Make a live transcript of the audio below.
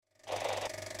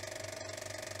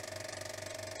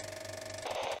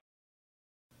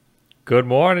Good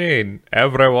morning,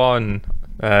 everyone.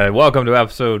 Welcome to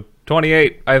episode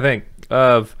 28, I think,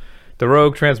 of the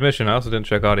Rogue Transmission. I also didn't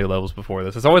check audio levels before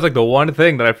this. It's always like the one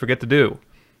thing that I forget to do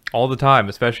all the time,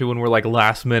 especially when we're like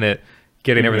last minute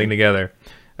getting everything together.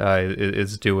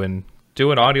 Is doing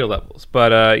audio levels.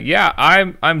 But yeah,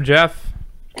 I'm Jeff.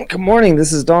 Good morning.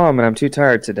 This is Dom, and I'm too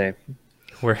tired today.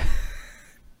 We're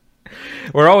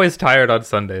we're always tired on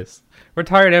Sundays. We're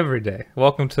tired every day.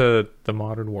 Welcome to the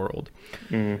modern world.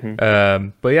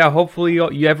 But yeah,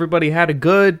 hopefully everybody had a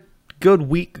good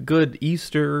week, good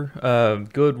Easter,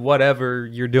 good whatever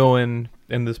you're doing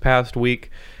in this past week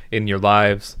in your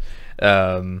lives.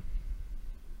 Yeah,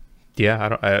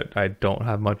 I don't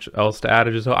have much else to add.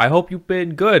 I hope you've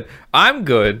been good. I'm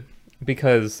good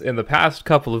because in the past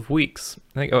couple of weeks,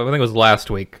 I think it was last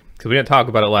week, because we didn't talk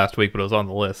about it last week, but it was on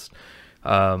the list.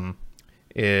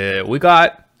 We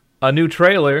got a new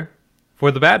trailer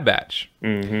for The Bad Batch,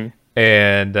 and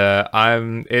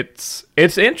it's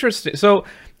interesting. So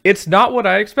it's not what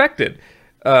I expected,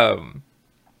 to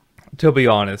be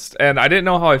honest. And I didn't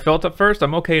know how I felt at first.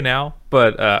 I'm okay now,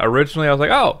 but originally I was like,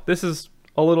 oh, this is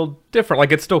a little different.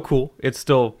 Like, it's still cool. It's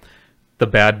still The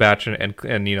Bad Batch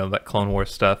and you know, that Clone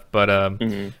Wars stuff. But I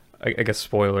guess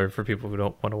spoiler for people who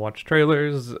don't want to watch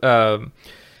trailers.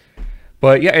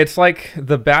 But yeah, it's like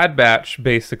The Bad Batch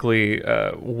basically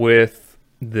with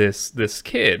this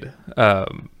kid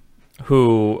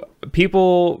who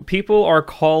people are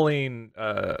calling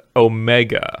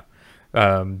Omega,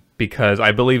 because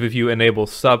I believe if you enable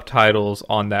subtitles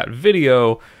on that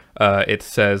video, it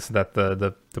says that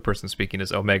the person speaking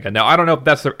is Omega. Now, I don't know if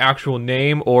that's their actual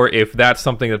name or if that's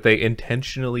something that they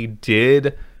intentionally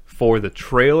did for the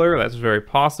trailer. That's very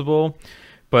possible.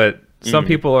 But some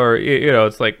people are, you know,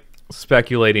 it's like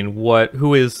speculating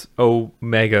who is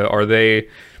Omega. Are they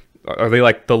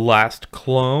like the last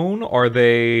clone? Are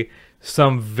they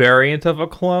some variant of a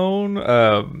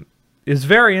clone? Is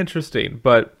very interesting,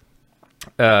 but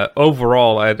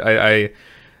overall I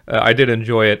did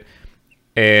enjoy it,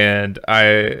 and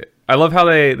I love how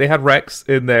they had Rex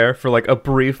in there for like a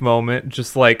brief moment,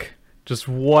 just one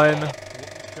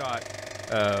shot,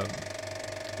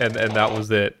 and that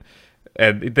was it.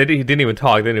 And he didn't even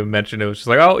talk. They didn't even mention it. It was just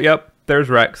like, oh, yep, there's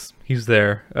Rex. He's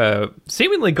there.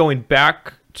 Seemingly going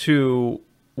back to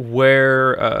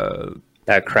where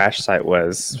That crash site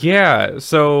was. Yeah,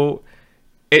 so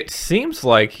it seems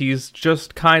like he's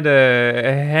just kind of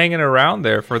hanging around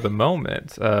there for the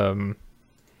moment. I'm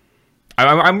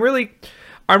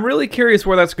really curious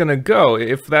where that's gonna go.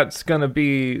 If that's gonna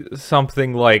be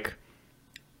something like,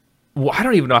 well, I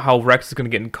don't even know how Rex is gonna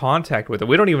get in contact with it.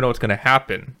 We don't even know what's gonna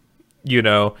happen. You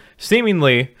know,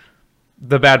 seemingly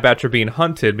the Bad Batch are being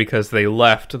hunted because they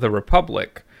left the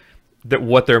Republic. That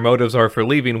what their motives are for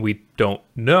leaving, we don't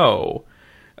know.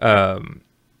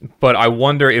 But I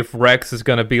wonder if Rex is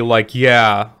going to be like,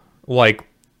 yeah, like,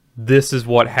 this is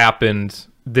what happened.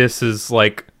 This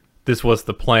was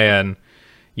the plan,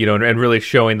 you know, and really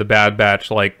showing the Bad Batch,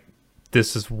 like,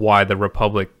 this is why the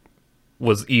Republic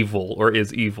was evil or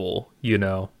is evil, you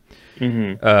know.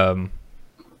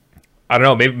 I don't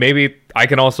know. Maybe I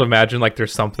can also imagine like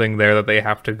there's something there that they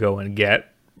have to go and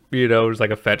get. You know, there's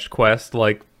like a fetch quest.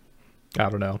 Like, I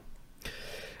don't know.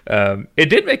 It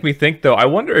did make me think though. I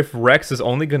wonder if Rex is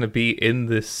only going to be in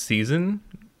this season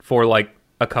for like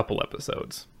a couple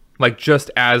episodes, like just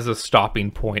as a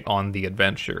stopping point on the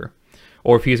adventure,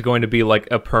 or if he's going to be like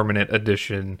a permanent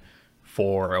addition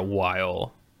for a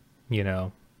while. You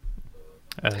know.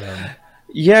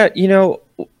 Yeah, you know,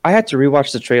 I had to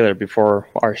rewatch the trailer before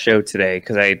our show today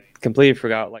because I completely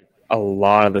forgot like a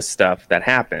lot of the stuff that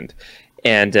happened,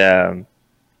 and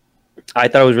I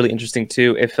thought it was really interesting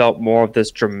too. It felt more of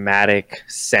this dramatic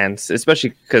sense, especially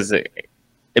because it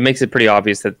makes it pretty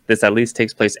obvious that this at least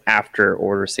takes place after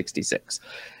Order 66.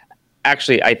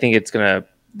 Actually, I think there's gonna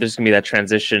be that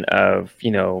transition of,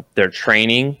 you know, their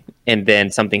training, and then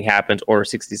something happens, Order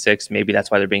 66. Maybe that's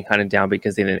why they're being hunted down,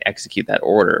 because they didn't execute that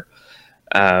order.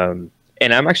 And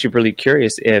I'm actually really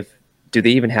curious do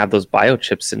they even have those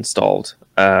biochips installed?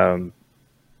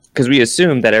 Because we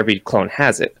assume that every clone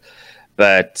has it,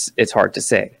 but it's hard to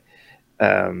say.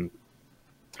 But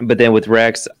then with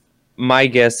Rex, my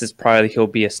guess is probably he'll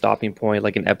be a stopping point,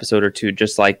 like an episode or two,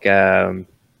 just like they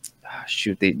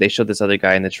showed this other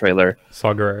guy in the trailer,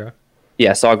 Saw Gerrera.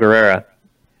 Yeah, Saw Gerrera.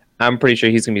 I'm pretty sure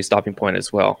he's gonna be a stopping point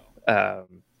as well.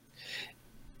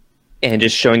 And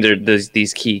just showing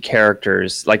these key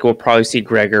characters. Like, we'll probably see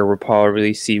Gregor, we'll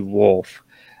probably see Wolf.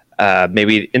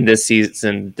 Maybe in this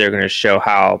season, they're going to show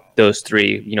how those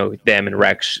three, you know, them and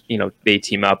Rex, you know, they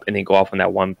team up and they go off on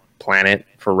that one planet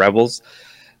for Rebels.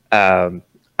 I'm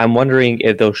wondering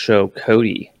if they'll show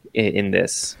Cody in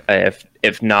this.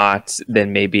 If not,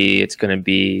 then maybe it's going to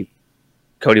be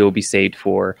Cody will be saved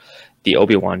for the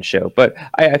Obi-Wan show. But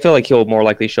I feel like he'll more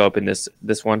likely show up in this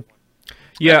one.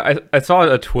 Yeah, I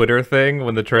saw a Twitter thing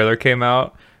when the trailer came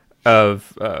out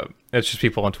of it's just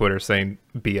people on Twitter saying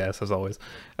BS as always,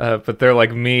 but they're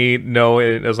like me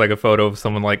knowing it was like a photo of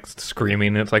someone like screaming.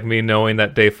 And it's like me knowing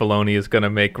that Dave Filoni is gonna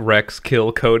make Rex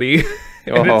kill Cody.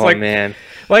 And Oh it's like, man,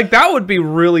 like that would be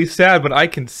really sad, but I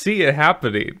can see it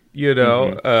happening. You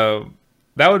know,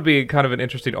 that would be kind of an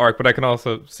interesting arc. But I can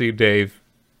also see Dave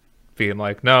being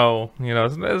like, no, you know,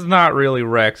 it's not really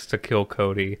Rex to kill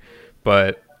Cody,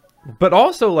 but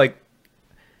also like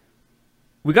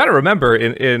we got to remember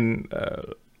in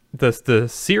the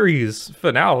series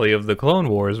finale of the Clone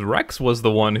Wars, Rex was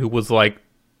the one who was like,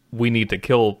 we need to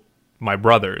kill my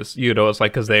brothers. You know, it's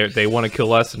like because they want to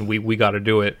kill us and we got to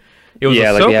do it. It was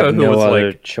yeah, Ahsoka like they have who no was other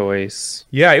like, choice.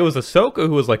 yeah, it was Ahsoka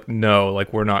who was like, no,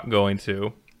 like we're not going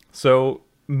to. So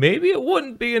maybe it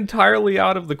wouldn't be entirely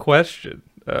out of the question.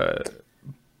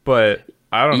 But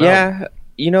I don't know. Yeah,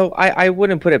 you know, I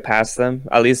wouldn't put it past them,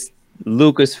 at least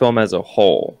Lucasfilm as a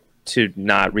whole, to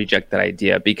not reject that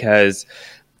idea because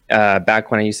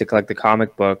back when I used to collect the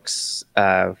comic books,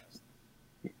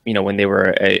 you know, when they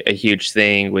were a huge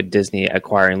thing with Disney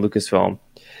acquiring Lucasfilm,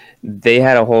 they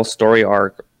had a whole story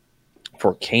arc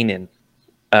for Kanan.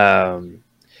 And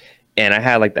I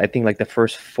had like, I think like the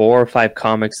first 4 or 5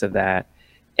 comics of that.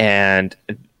 And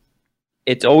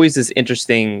it's always this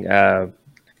interesting,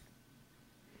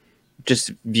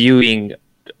 just viewing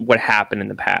what happened in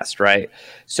the past, right?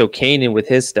 So Kanan with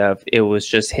his stuff, it was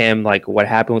just him, like what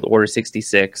happened with Order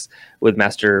 66 with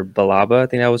Master Balaba, I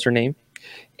think that was her name,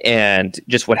 and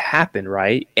just what happened,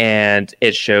 right? And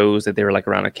it shows that they were like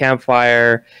around a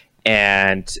campfire,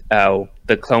 and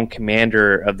the clone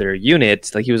commander of their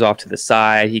unit, like he was off to the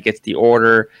side, he gets the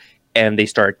order, and they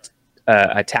start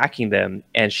attacking them,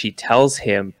 and she tells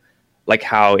him like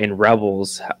how in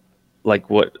Rebels, like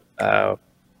what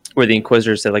where the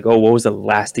Inquisitor said like, oh, what was the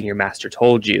last thing your master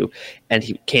told you? And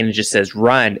Kanan just says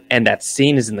run, and that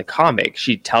scene is in the comic.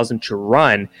 She tells him to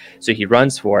run, so he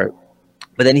runs for it,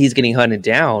 but then he's getting hunted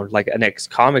down like a next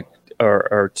comic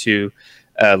or two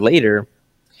later,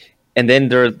 and then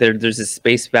there's this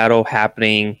space battle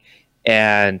happening,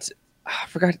 and I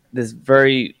forgot this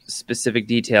very specific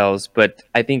details, but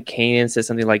I think Kanan says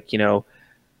something like, you know,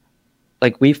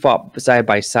 like we fought side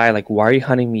by side, like why are you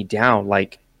hunting me down?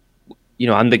 Like, you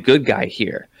know, I'm the good guy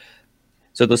here.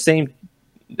 So those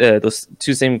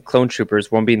two same clone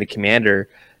troopers, one being the commander,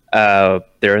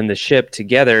 they're in the ship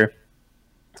together,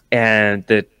 and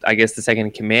I guess the second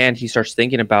in command, he starts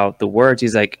thinking about the words.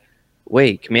 He's like,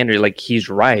 wait, commander, like he's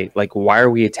right. Like, why are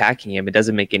we attacking him? It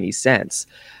doesn't make any sense.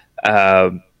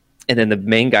 And then the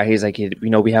main guy, he's like, you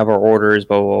know, we have our orders,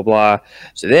 blah, blah, blah.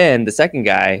 So then the second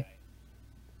guy,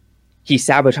 he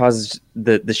sabotages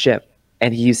the ship.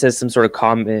 And he says some sort of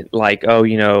comment like, oh,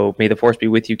 you know, may the force be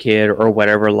with you, kid, or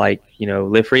whatever, like, you know,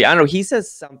 live free. I don't know. He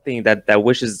says something that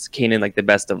wishes Kanan like the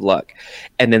best of luck.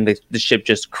 And then the ship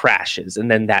just crashes,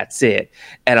 and then that's it.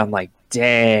 And I'm like,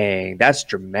 dang, that's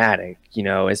dramatic, you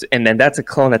know. And then that's a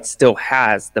clone that still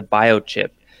has the biochip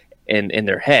in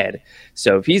their head.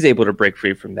 So if he's able to break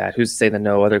free from that, who's to say that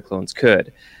no other clones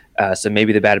could? So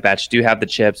maybe the Bad Batch do have the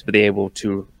chips, but they're able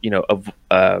to, you know,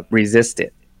 resist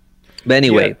it. But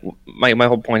anyway, yeah. my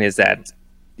whole point is that,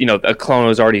 you know, a clone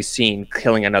was already seen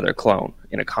killing another clone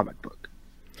in a comic book.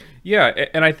 Yeah,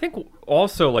 and I think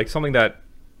also like something that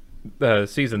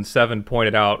season 7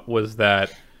 pointed out was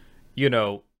that, you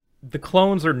know, the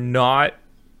clones are not,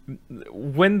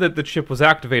 when the chip was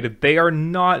activated, they are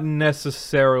not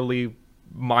necessarily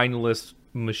mindless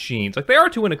machines. Like they are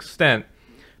to an extent,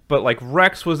 but like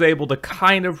Rex was able to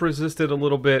kind of resist it a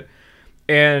little bit,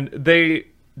 and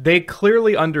they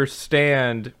clearly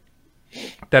understand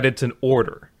that it's an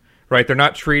order, right? They're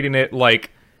not treating it like,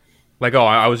 oh,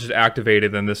 I was just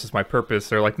activated and this is my purpose.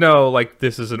 They're like, no, like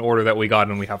this is an order that we got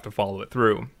and we have to follow it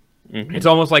through. Mm-hmm. It's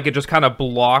almost like it just kind of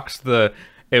blocks the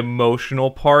emotional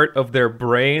part of their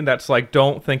brain that's like,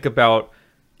 don't think about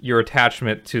your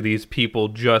attachment to these people,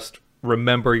 just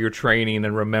remember your training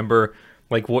and remember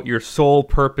like what your sole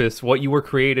purpose, what you were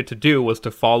created to do was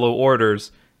to follow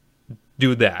orders.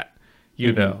 Do that.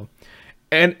 You know,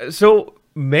 and so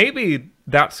maybe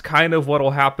that's kind of what'll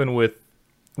happen with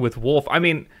Wolf. I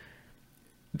mean,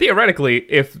 theoretically,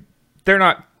 if they're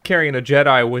not carrying a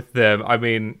Jedi with them, I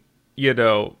mean, you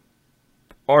know,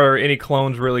 are any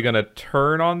clones really going to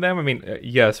turn on them? I mean,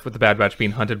 yes, with the Bad Batch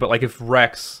being hunted, but like if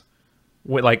Rex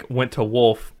went to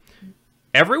Wolf,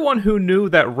 everyone who knew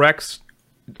that Rex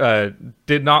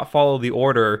did not follow the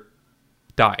order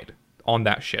died on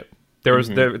that ship. There was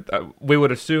there. We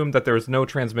would assume that there was no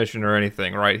transmission or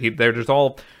anything, right?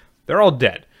 They're all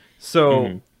dead.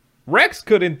 So Rex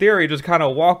could, in theory, just kind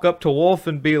of walk up to Wolf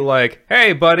and be like,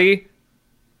 "Hey, buddy,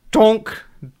 donk,"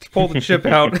 pull the chip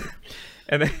out,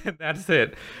 and then that's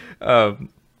it.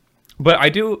 But I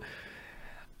do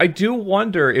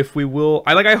wonder if we will.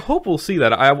 I hope we'll see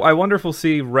that. I wonder if we'll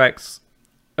see Rex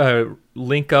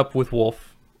link up with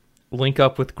Wolf, link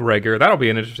up with Gregor. That'll be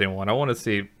an interesting one. I want to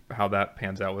see how that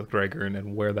pans out with Gregor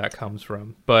and where that comes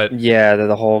from. But yeah,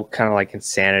 the whole kind of like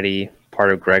insanity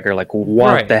part of Gregor, like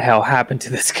what the hell happened to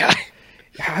this guy?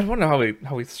 I don't know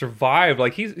how he survived.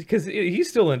 Like because he's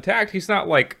still intact. He's not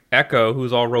like Echo,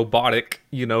 who's all robotic,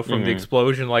 from the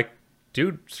explosion. Like,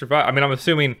 dude survived. I mean, I'm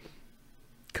assuming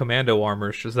commando armor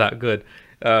is just that good,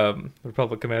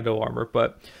 Republic commando armor.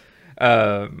 But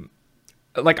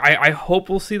I hope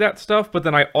we'll see that stuff. But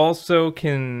then I also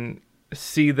can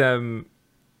see them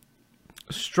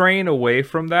straying away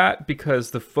from that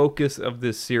because the focus of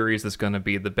this series is going to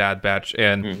be the Bad Batch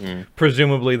and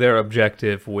presumably their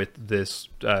objective with this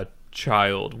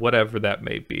child, whatever that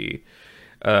may be.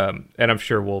 And I'm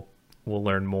sure we'll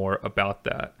learn more about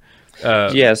that.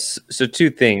 Yes. So two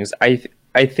things.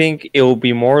 I think it will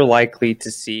be more likely to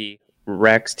see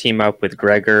Rex team up with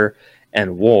Gregor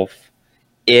and Wolf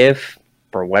if,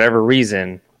 for whatever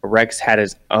reason, Rex had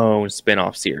his own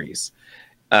spin-off series.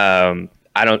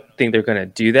 I don't think they're going to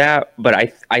do that, but I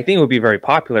think it would be very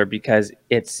popular because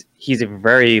he's a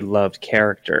very loved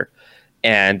character.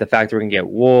 And the fact that we're going to get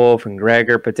Wolf and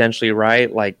Gregor potentially,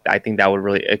 right? Like, I think that would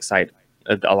really excite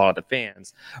a lot of the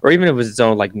fans. Or even if it was its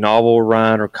own like novel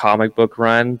run or comic book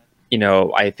run,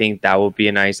 I think that would be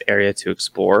a nice area to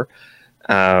explore.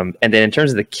 And then in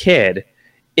terms of the kid,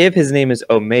 if his name is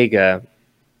Omega,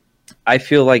 I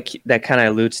feel like that kind of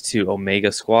alludes to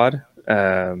Omega Squad.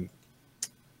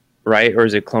 Right? Or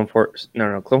is it Clone Force?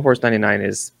 No. Clone Force 99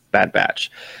 is Bad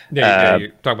Batch. Yeah,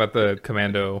 you talk about the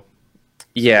commando.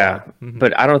 Yeah,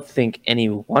 but I don't think any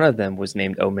one of them was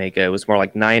named Omega. It was more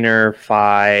like Niner,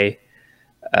 Phi.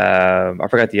 I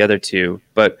forgot the other two,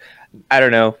 but I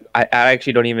don't know. I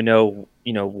actually don't even know,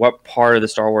 what part of the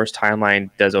Star Wars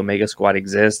timeline does Omega Squad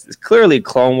exist. It's clearly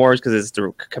Clone Wars because it's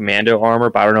the commando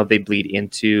armor, but I don't know if they bleed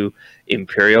into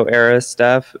Imperial era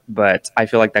stuff, but I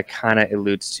feel like that kind of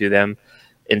alludes to them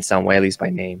in some way, at least by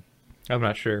name. I'm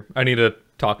not sure. I need to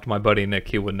talk to my buddy Nick.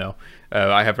 He would know.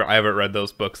 I haven't read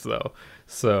those books though,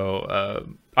 so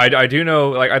I do know.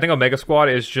 Like, I think Omega Squad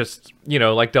is just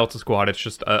like Delta Squad. It's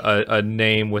just a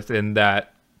name within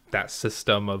that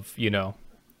system of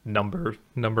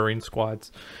numbering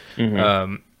squads.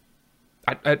 I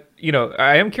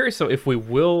am curious though if we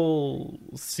will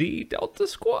see Delta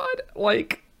Squad,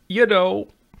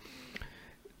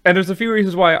 and there's a few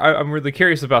reasons why I'm really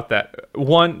curious about that.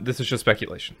 One, this is just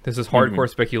speculation. This is hardcore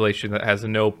speculation that has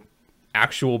no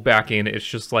actual backing. It's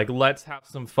just like, let's have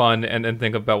some fun and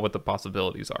think about what the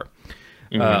possibilities are.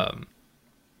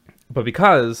 But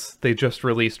because they just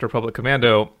released Republic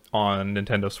Commando on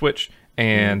Nintendo Switch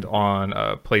and on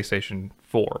PlayStation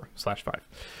 4/5.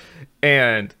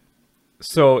 And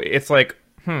so it's like,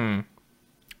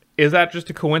 is that just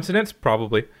a coincidence?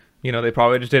 Probably. They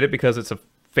probably just did it because it's a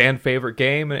fan favorite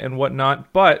game and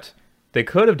whatnot, but they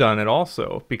could have done it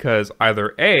also because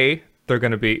either A, they're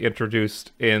going to be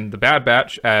introduced in the Bad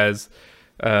Batch as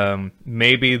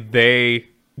maybe they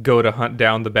go to hunt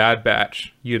down the Bad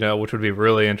Batch, which would be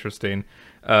really interesting.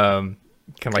 Kind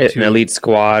of like an elite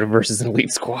squad versus an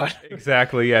elite squad.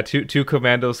 Exactly, yeah. Two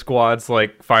commando squads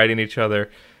like fighting each other,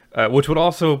 which would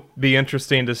also be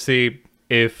interesting to see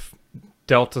if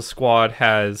Delta Squad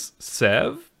has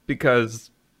Sev,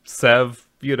 because Sev,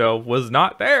 was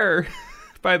not there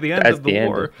by the end of the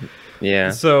war.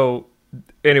 Yeah. So,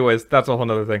 anyways, that's a whole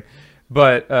nother thing.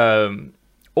 But,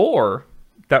 or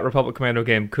that Republic Commando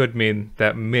game could mean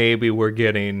that maybe we're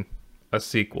getting a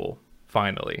sequel,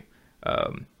 finally.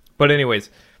 But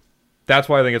anyways, that's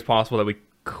why I think it's possible that we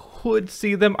could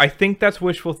see them. I think that's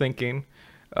wishful thinking,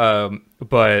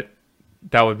 but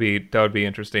that would be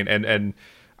interesting. And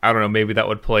I don't know, maybe that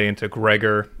would play into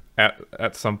Gregor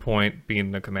at some point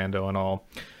being the commando and all.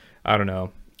 I don't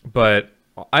know, but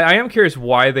I am curious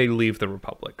why they leave the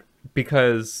Republic,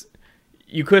 because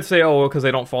you could say, oh, because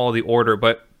they don't follow the Order,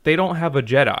 but they don't have a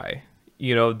Jedi.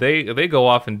 They go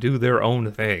off and do their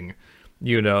own thing.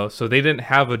 So they didn't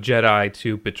have a Jedi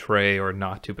to betray or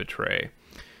not to betray.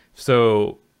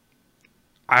 So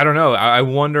I don't know. I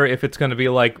wonder if it's going to be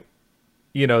like,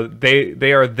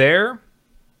 they are there.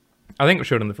 I think it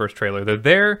showed in the first trailer. They're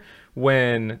there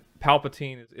when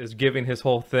Palpatine is giving his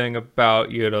whole thing about,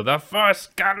 the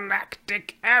First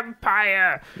Galactic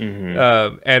Empire.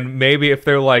 And maybe if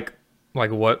they're like,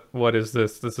 like what is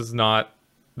this? This is not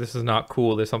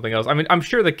cool. There's something else. I mean, I'm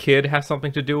sure the kid has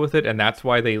something to do with it, and that's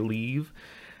why they leave.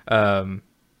 But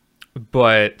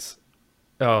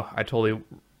oh, I totally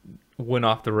went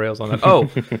off the rails on that. Oh,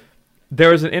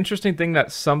 there was an interesting thing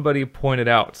that somebody pointed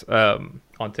out on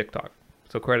TikTok.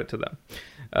 So credit to them.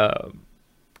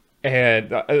 And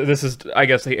this is, I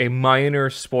guess, a minor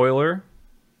spoiler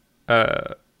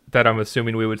that I'm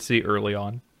assuming we would see early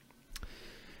on.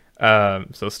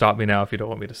 So stop me now if you don't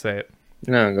want me to say it.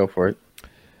 No, go for it.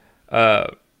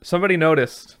 Somebody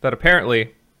noticed that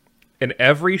apparently in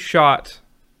every shot,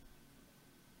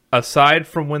 aside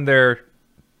from when they're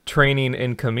training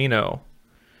in Camino,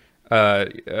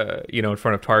 in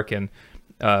front of Tarkin,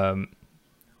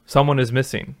 someone is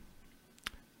missing.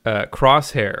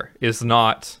 Crosshair is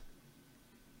not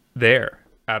there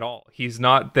at all. He's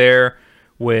not there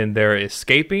when they're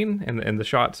escaping in the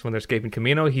shots when they're escaping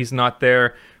Camino. He's not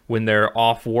there when they're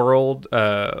off-world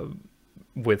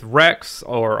with Rex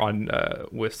or on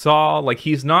with Saw. Like,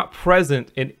 he's not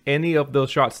present in any of those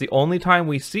shots. The only time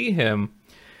we see him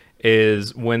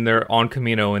is when they're on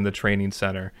Camino in the training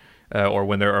center, or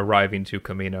when they're arriving to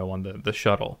Camino on the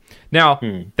shuttle. Now,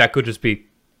 that could just be,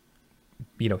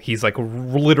 he's like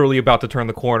literally about to turn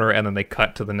the corner and then they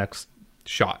cut to the next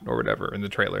shot or whatever in the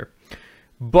trailer.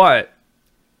 But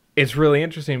it's really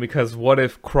interesting because what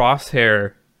if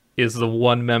Crosshair is the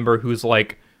one member who's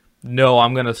like, no,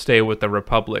 I'm going to stay with the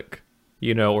Republic,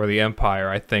 or the Empire.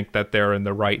 I think that they're in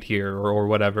the right here or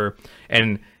whatever.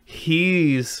 And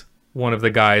he's one of the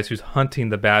guys who's hunting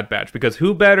the Bad Batch, because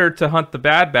who better to hunt the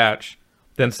Bad Batch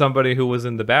than somebody who was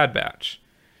in the Bad Batch?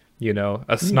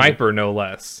 A sniper, no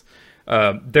less.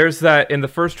 There's that in the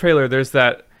first trailer. There's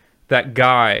that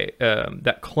guy,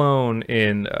 that clone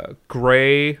in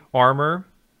gray armor,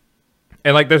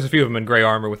 and like there's a few of them in gray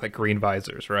armor with like green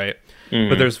visors, right?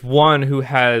 But there's one who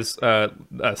has a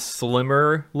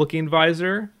slimmer looking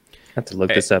visor. I have to look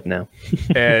this up now.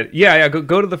 And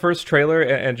go to the first trailer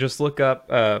and just look up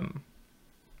like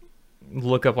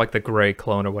the gray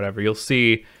clone or whatever. You'll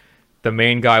see the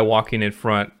main guy walking in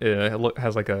front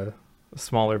has like a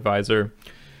smaller visor.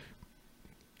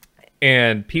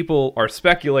 And people are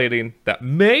speculating that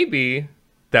maybe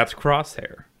that's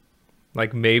Crosshair.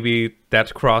 Like, maybe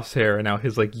that's Crosshair and now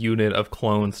his, like, unit of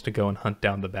clones to go and hunt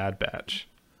down the Bad Batch.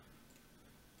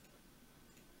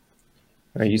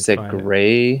 You said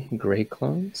gray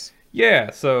clones?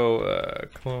 Yeah, so,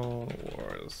 Clone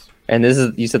Wars. And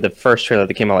you said the first trailer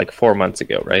that came out like 4 months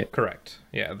ago, right? Correct.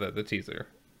 Yeah, the teaser.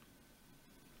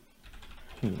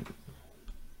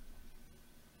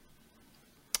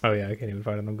 Oh yeah, I can't even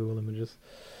find it on Google Images.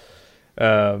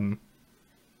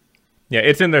 Yeah,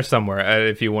 it's in there somewhere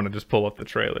if you want to just pull up the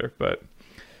trailer. But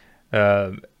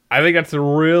I think that's a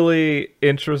really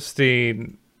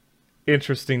interesting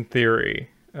theory,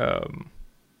 and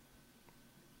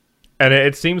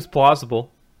it seems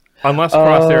plausible, unless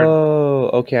Crosshair. Oh,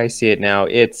 okay, I see it now.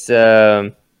 It's yeah.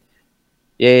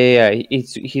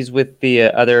 He's with the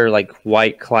other like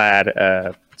white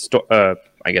clad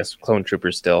I guess clone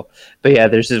troopers still, but yeah,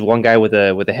 there's this one guy with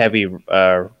a heavy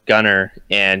gunner,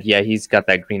 and yeah, he's got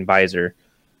that green visor.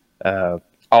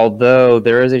 Although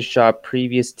there is a shot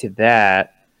previous to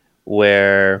that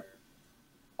where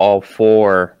all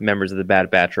 4 members of the Bad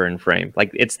Batch are in frame.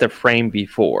 Like, it's the frame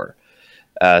before.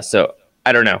 So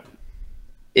I don't know.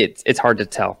 It's hard to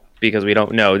tell because we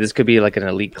don't know. This could be like an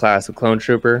elite class of clone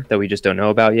trooper that we just don't know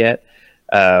about yet.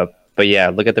 But yeah,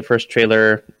 look at the first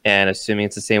trailer, and assuming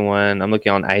it's the same one, I'm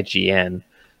looking on IGN.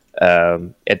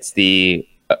 It's the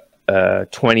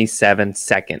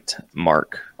 27-second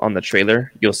mark on the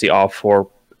trailer. You'll see all 4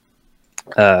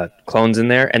 clones in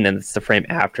there, and then it's the frame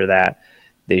after that.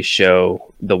 They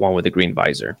show the one with the green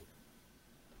visor.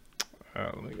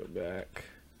 Let me go back.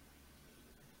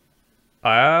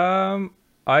 I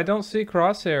don't see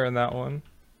Crosshair in that one.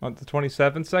 On the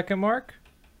 27-second mark,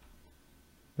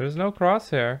 there's no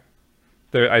Crosshair.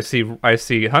 There, I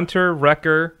see Hunter,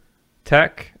 Wrecker,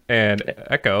 Tech, and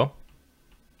Echo.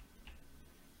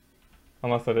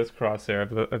 Unless that is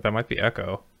Crosshair, that might be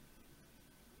Echo.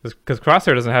 Because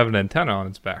Crosshair doesn't have an antenna on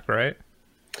its back, right?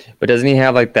 But doesn't he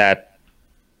have like that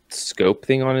scope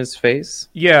thing on his face?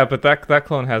 Yeah, but that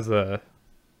clone has a.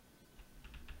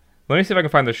 Let me see if I can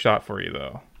find the shot for you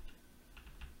though.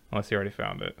 Unless you already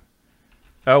found it.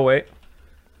 Oh wait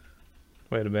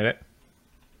a minute.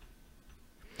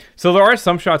 So there are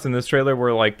some shots in this trailer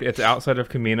where like it's outside of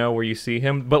Camino where you see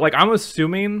him, but like I'm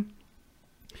assuming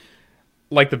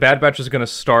like the Bad Batch is going to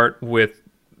start with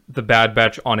the Bad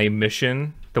Batch on a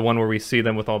mission, the one where we see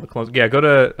them with all the clones. Yeah, go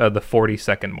to the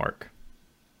 40-second mark.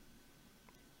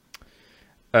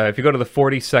 If you go to the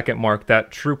 40-second mark,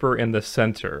 that trooper in the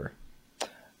center,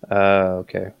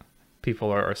 Okay.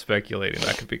 people are speculating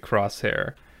that could be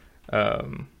Crosshair.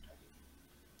 Um,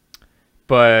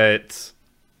 but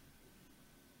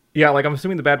yeah, like I'm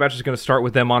assuming the Bad Batch is going to start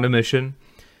with them on a mission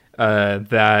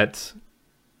that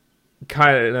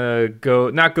kind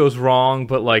of not goes wrong,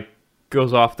 but like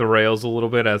goes off the rails a little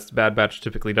bit, as Bad Batch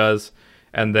typically does.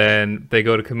 And then they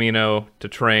go to Camino to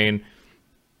train,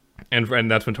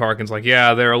 and that's when Tarkin's like,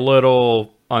 yeah, they're a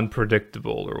little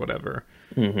unpredictable or whatever.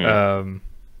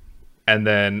 And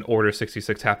then Order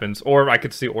 66 happens, or I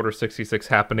could see Order 66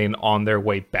 happening on their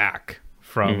way back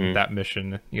from that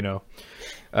mission, you know.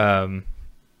 I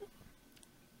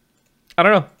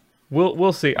don't know.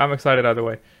 We'll see. I'm excited either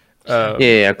way.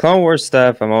 Yeah, Clone Wars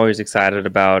stuff I'm always excited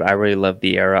about. I really love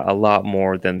the era a lot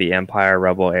more than the Empire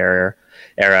Rebel era.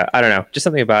 I don't know, just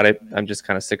something about it I'm just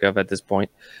kind of sick of at this point.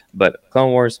 But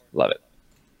Clone Wars, love it.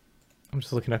 I'm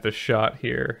just looking at the shot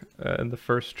here in the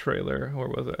first trailer. Where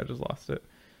was it? I just lost it.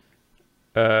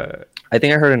 I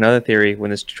think I heard another theory when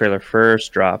this trailer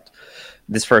first dropped,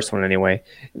 this first one anyway,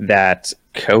 that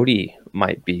Cody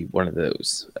might be one of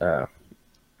those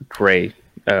gray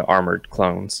armored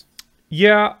clones.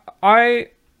 Yeah, I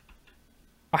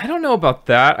don't know about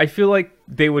that. I feel like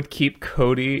they would keep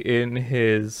Cody in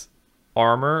his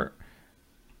armor.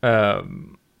 Yeah,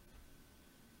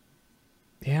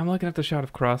 I'm looking at the shot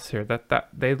of Crosshair. That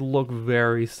they look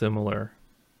very similar.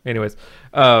 Anyways,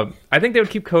 I think they would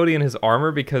keep Cody in his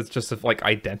armor because just of like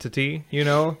identity, you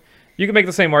know. You can make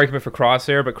the same argument for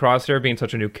Crosshair, but Crosshair being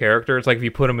such a new character, it's like if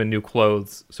you put him in new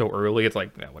clothes so early, it's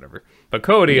like, yeah, whatever. But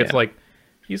Cody, it's like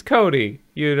he's Cody,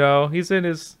 you know. He's in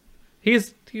his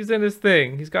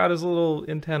thing. He's got his little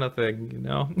antenna thing, you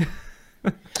know.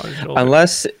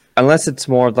 Unless it's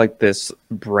more like this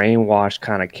brainwashed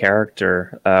kind of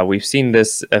character. We've seen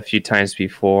this a few times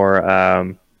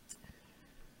before.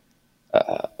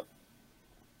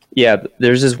 Yeah,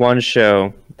 there's this one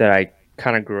show that I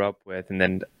kind of grew up with, and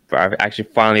then I've actually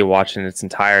finally watched in its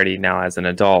entirety now as an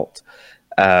adult.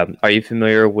 Are you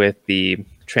familiar with the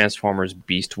Transformers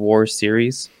Beast Wars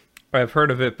series? I've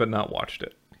heard of it, but not watched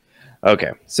it.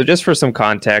 Okay, so just for some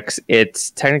context,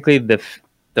 it's technically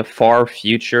the far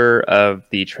future of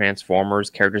the Transformers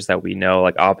characters that we know,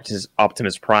 like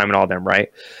Optimus Prime and all them,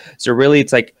 right? So really,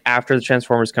 it's like after the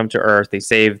Transformers come to Earth, they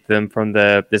save them from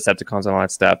the Decepticons and all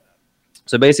that stuff.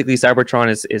 So basically, Cybertron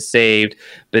is saved,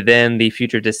 but then the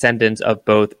future descendants of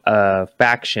both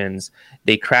factions,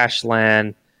 they crash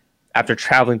land, after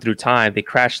traveling through time, they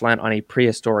crash land on a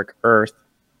prehistoric Earth.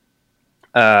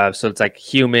 So it's like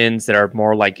humans that are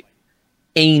more like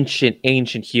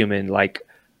ancient human, like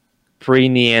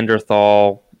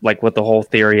pre-Neanderthal, like what the whole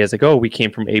theory is, like, oh, we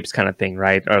came from apes kind of thing,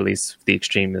 right? Or at least the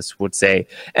extremists would say.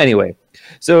 Anyway,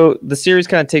 so the series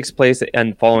kind of takes place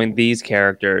and following these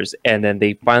characters, and then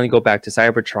they finally go back to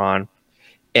Cybertron,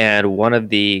 and one of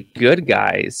the good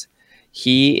guys,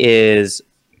 he is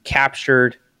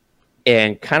captured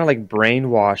and kind of like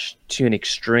brainwashed to an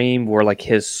extreme where like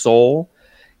his soul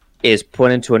is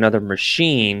put into another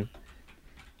machine,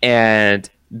 and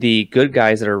the good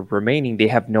guys that are remaining, they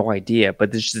have no idea,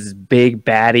 but there's this big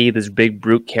baddie, this big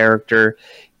brute character,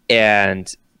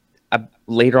 and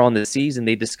later on in the season,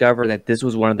 they discover that this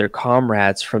was one of their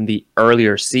comrades from the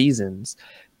earlier seasons,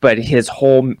 but his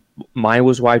whole mind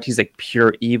was wiped. He's like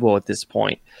pure evil at this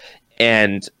point.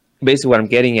 And basically what I'm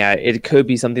getting at, it could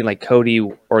be something like Cody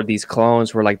or these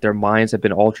clones where like their minds have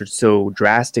been altered so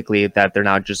drastically that they're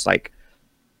not just like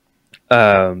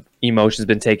emotions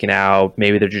been taken out.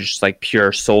 Maybe they're just like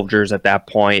pure soldiers at that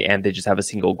point, and they just have a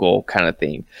single goal kind of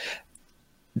thing.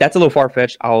 That's a little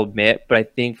far-fetched, I'll admit, but I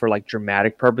think for like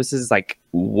dramatic purposes, like,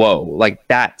 whoa, like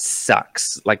that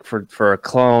sucks. Like for a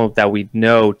clone that we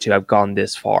know to have gone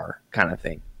this far kind of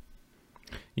thing.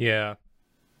 Yeah.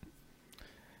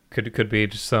 Could be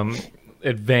just some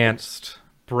advanced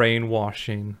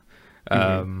brainwashing.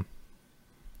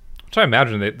 Which I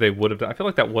imagine they would have done. I feel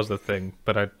like that was the thing,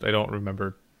 but I don't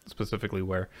remember specifically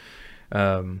where.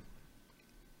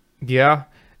 Yeah,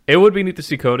 it would be neat to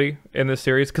see Cody in this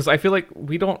series, because I feel like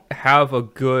we don't have a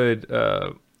good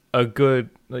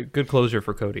closure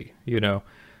for Cody. You know,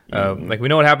 like we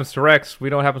know what happens to Rex, we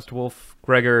know what happens to Wolf,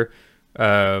 Gregor,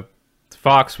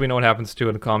 Fox. We know what happens to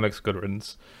in the comics. Good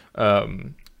riddance.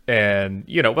 And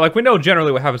you know, like we know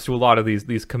generally what happens to a lot of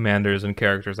these commanders and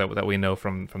characters that we know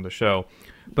from the show.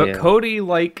 But Cody,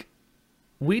 like,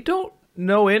 we don't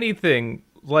know anything.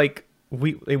 Like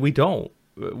we don't.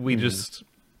 We just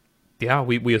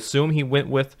we assume he went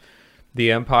with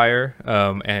the Empire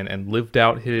and lived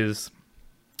out his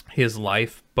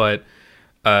life. But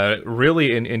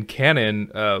really in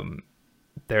canon,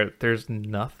 there's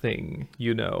nothing,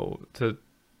 to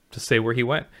say where he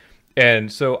went.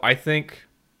 And so I think,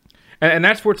 and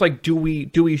that's where it's like, do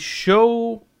we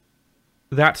show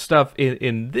that stuff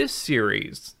in this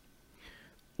series,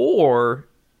 or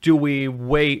do we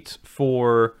wait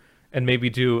for and maybe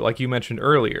do, like you mentioned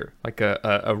earlier, like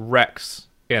a Rex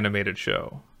animated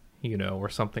show, or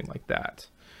something like that?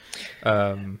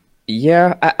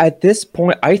 Yeah, at this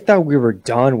point, I thought we were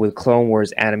done with Clone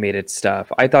Wars animated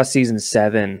stuff. I thought season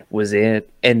 7 was it,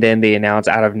 and then they announced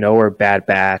out of nowhere Bad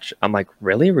Batch. I'm like,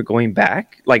 really? We're going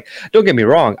back? Like, don't get me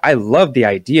wrong, I love the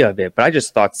idea of it, but I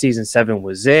just thought season 7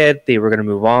 was it. They were going to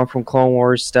move on from Clone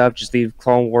Wars stuff, just leave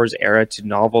Clone Wars era to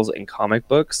novels and comic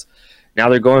books. Now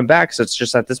they're going back, so it's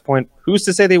just at this point, who's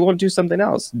to say they won't do something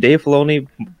else? Dave Filoni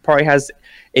probably has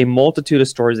a multitude of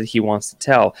stories that he wants to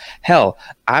tell. Hell,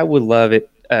 I would love it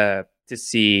to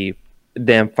see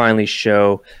them finally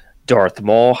show Darth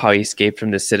Maul, how he escaped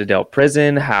from the Citadel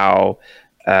prison, how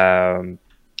had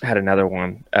another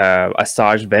one,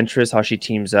 Asajj Ventress, how she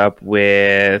teams up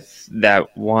with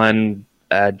that one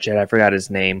Jedi, I forgot his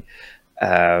name,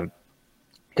 because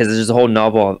there's a whole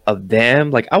novel of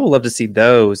them. Like, I would love to see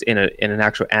those in an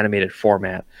actual animated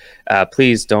format.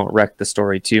 Please don't wreck the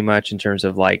story too much in terms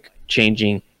of like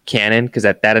changing canon, because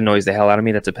that annoys the hell out of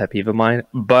me. That's a pet peeve of mine.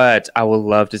 But I would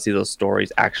love to see those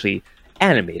stories actually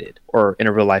animated or in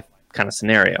a real life kind of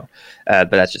scenario.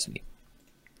 But that's just me.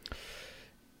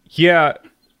 Yeah,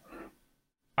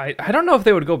 I don't know if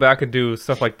they would go back and do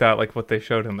stuff like that, like what they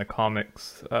showed in the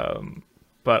comics.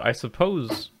 But I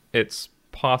suppose it's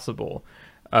possible.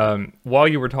 While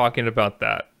you were talking about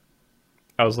that,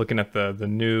 I was looking at the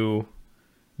new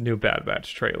Bad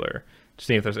Batch trailer to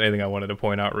see if there's anything I wanted to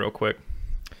point out real quick.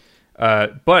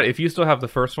 But if you still have the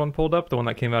first one pulled up, the one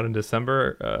that came out in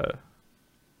December,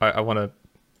 I want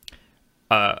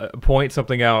to point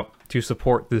something out to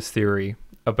support this theory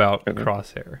about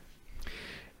Crosshair.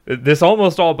 This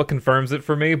almost all but confirms it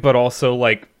for me, but also,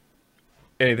 like,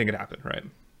 anything could happen, right?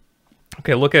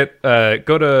 Okay, look at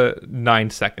go to 9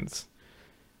 seconds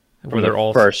where they're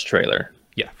all first trailer.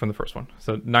 Yeah, from the first one.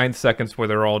 So 9 seconds where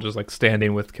they're all just like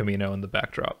standing with Kamino in the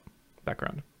background.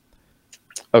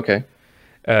 Okay.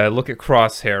 Look at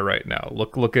Crosshair right now.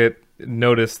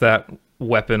 Notice that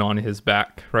weapon on his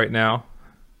back right now.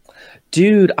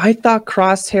 Dude, I thought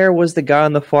Crosshair was the guy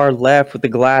on the far left with the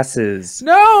glasses.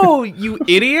 No, you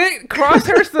idiot!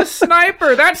 Crosshair's the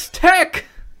sniper. That's Tech.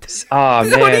 Oh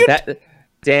man,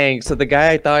 dang. So the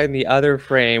guy I thought in the other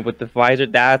frame with the visor,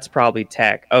 that's probably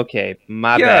Tech. Okay,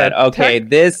 my bad. Okay, Tech.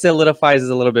 This solidifies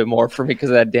it a little bit more for me because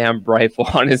of that damn rifle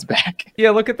on his back. Yeah,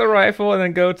 look at the rifle and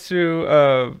then go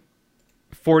to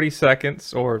 40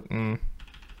 seconds or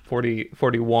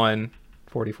 41.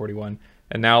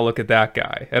 And now look at that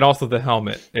guy. And also the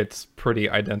helmet. It's pretty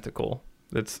identical.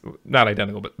 It's not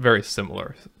identical, but very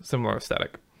similar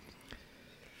aesthetic.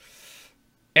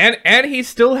 And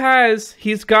he's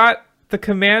got the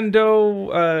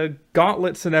commando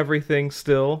gauntlets and everything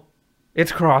still.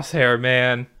 It's Crosshair,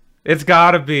 man. It's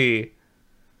gotta be.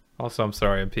 Also, I'm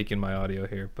sorry I'm peaking my audio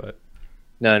here, but...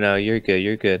 No, you're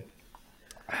good.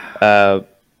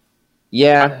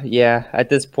 Yeah. At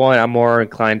this point, I'm more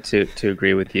inclined to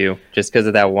agree with you, just because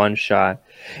of that one shot.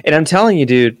 And I'm telling you,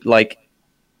 dude, like,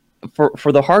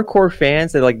 for the hardcore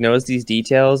fans that like knows these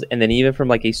details, and then even from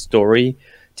like a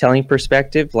storytelling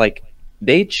perspective, like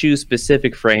they choose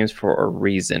specific frames for a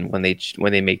reason when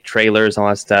they make trailers and all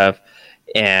that stuff.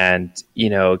 And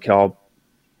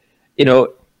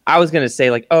I was gonna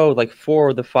say like, oh, like 4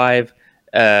 of the 5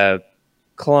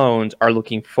 clones are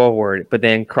looking forward, but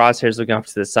then Crosshair's looking off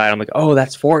to the side. I'm like, oh,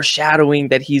 that's foreshadowing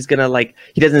that he's gonna, like,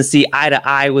 he doesn't see eye to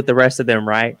eye with the rest of them,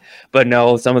 right? But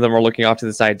no, some of them are looking off to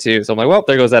the side too. So I'm like, well,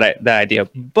 there goes that idea.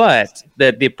 But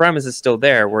the premise is still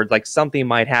there, where like something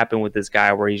might happen with this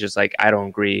guy where he's just like, I don't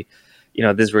agree.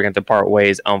 We're going to have to part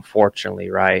ways,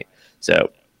 unfortunately, right?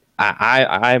 So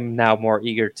I'm now more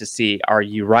eager to see, are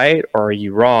you right or are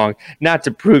you wrong? Not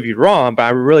to prove you wrong, but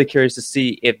I'm really curious to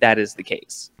see if that is the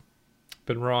case.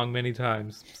 Been wrong many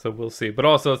times, so we'll see. But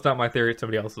also, it's not my theory, it's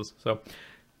somebody else's, so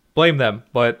blame them.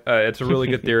 But it's a really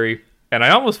good theory, and I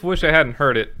almost wish I hadn't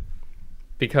heard it,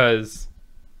 because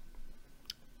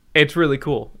it's really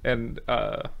cool, and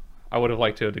I would have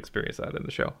liked to have experienced that in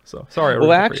the show. So sorry.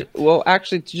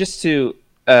 Actually, just to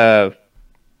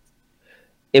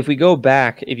if we go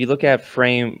back, if you look at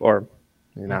frame, or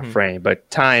not frame, but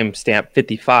timestamp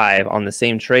 55 on the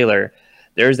same trailer,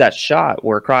 there's that shot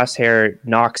where Crosshair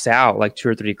knocks out like 2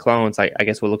 or 3 clones, like I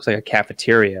guess what looks like a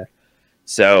cafeteria.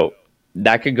 So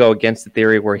that could go against the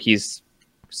theory where he's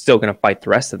still going to fight the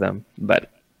rest of them. But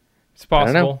it's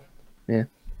possible.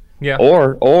 Yeah.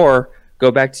 Or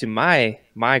go back to my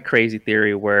my crazy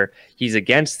theory where he's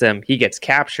against them, he gets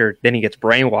captured, then he gets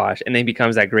brainwashed, and then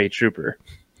becomes that great trooper.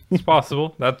 It's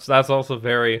possible. That's also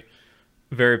very,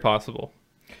 very possible.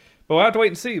 But we'll have to wait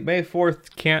and see. May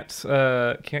 4th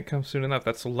can't come soon enough.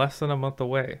 That's less than a month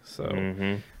away.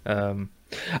 So,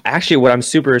 Actually, what I'm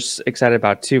super excited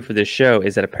about too for this show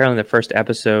is that apparently the first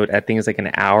episode, I think, is like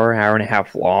an hour and a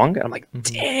half long. And I'm like,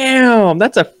 damn,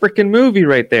 that's a freaking movie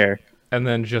right there. And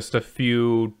then just a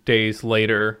few days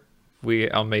later,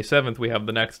 on May 7th, we have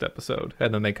the next episode,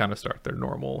 and then they kind of start their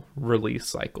normal release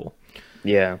cycle.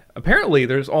 Yeah. Apparently,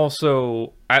 there's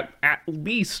also at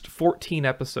least 14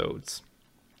 episodes,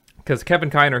 because Kevin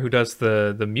Kiner, who does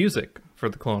the music for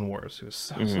the Clone Wars, who's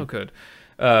so good,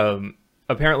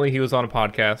 apparently he was on a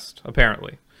podcast,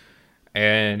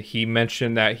 and he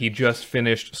mentioned that he just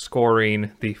finished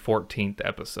scoring the 14th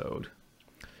episode.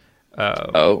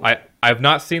 I've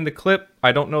not seen the clip.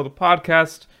 I don't know the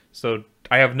podcast, so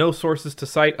I have no sources to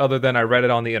cite other than I read it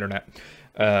on the internet.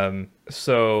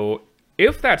 So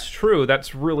if that's true,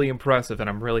 that's really impressive, and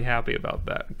I'm really happy about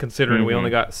that, considering we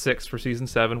only got 6 for season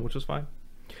 7, which was fine.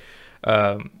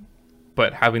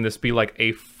 But having this be like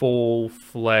a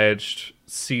full-fledged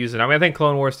season, I mean, I think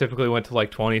Clone Wars typically went to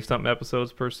like 20-something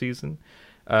episodes per season.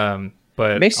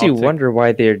 But it makes you wonder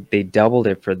why they doubled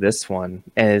it for this one,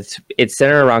 and it's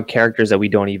centered around characters that we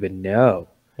don't even know.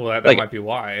 Well, that might be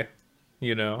why,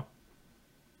 you know.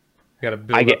 You gotta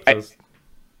build up those...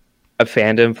 a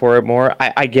fandom for it more.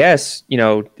 I guess, you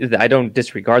know, I don't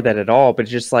disregard that at all, but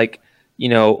it's just like, you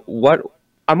know,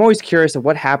 I'm always curious of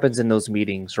what happens in those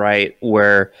meetings, right?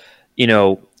 Where, you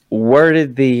know,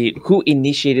 who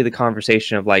initiated the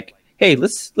conversation of like, hey,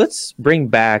 let's bring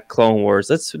back Clone Wars.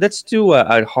 Let's do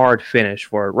a hard finish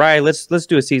for it, right? Let's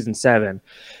do a season 7.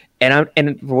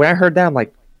 And when I heard that, I'm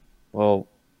like, well,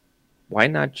 why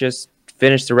not just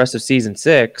finish the rest of season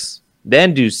 6,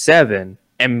 then do 7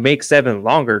 and make 7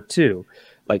 longer too?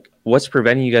 Like, what's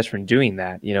preventing you guys from doing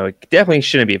that? You know, it definitely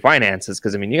shouldn't be finances,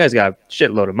 because I mean, you guys got a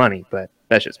shitload of money, but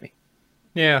that's just me.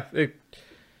 Yeah, it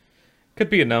could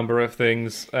be a number of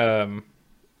things. I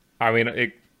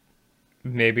mean,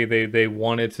 maybe they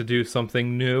wanted to do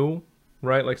something new,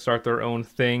 right? Like start their own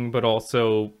thing, but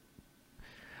also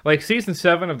like season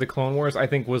 7 of the Clone Wars, I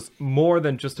think, was more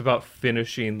than just about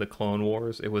finishing the Clone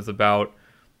Wars. It was about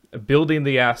building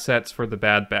the assets for the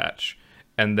Bad Batch,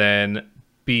 and then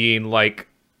being like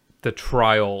the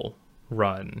trial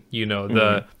run, you know,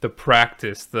 the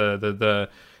practice, they're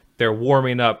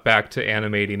warming up back to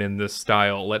animating in this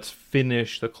style. Let's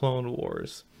finish the Clone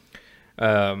Wars.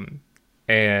 And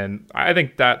I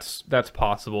think that's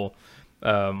possible.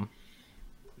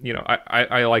 You know,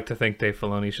 I like to think Dave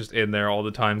Filoni's just in there all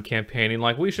the time campaigning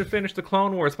like, we should finish the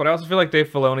Clone Wars, but I also feel like Dave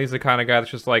Filoni's the kind of guy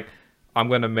that's just like, I'm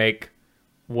going to make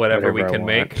whatever we can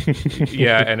make.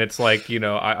 Yeah, and it's like, you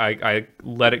know, I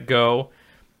let it go.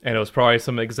 And it was probably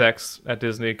some execs at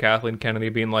Disney, Kathleen Kennedy,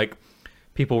 being like,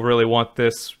 people really want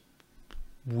this.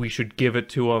 We should give it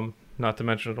to them. Not to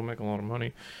mention it'll make a lot of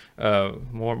money.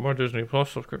 More Disney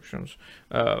Plus subscriptions.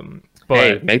 But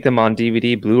hey, make them on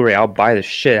DVD, Blu-ray. I'll buy the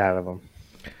shit out of them.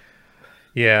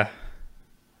 Yeah.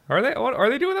 Are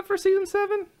they doing that for season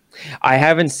 7? I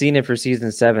haven't seen it for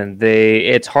season 7.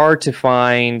 It's hard to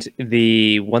find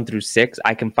the 1 through 6.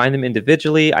 I can find them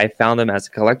individually. I found them as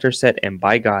a collector set, and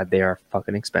by God, they are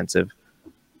fucking expensive.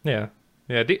 Yeah.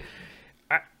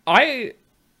 I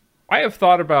have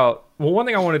thought about, well, one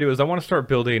thing I want to do is I want to start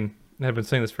building, and I've been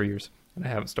saying this for years, and I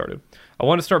haven't started. I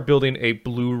want to start building a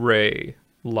Blu-ray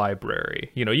library.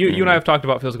 You know, you and I have talked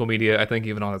about physical media, I think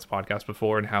even on this podcast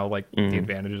before, and how like the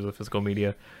advantages of physical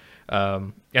media.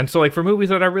 And so like for movies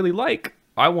that I really like,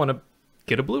 I want to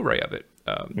get a Blu-ray of it,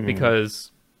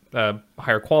 because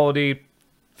higher quality,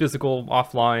 physical,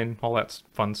 offline, all that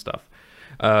fun stuff.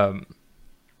 But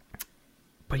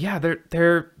yeah,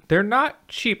 they're not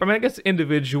cheap. I mean, I guess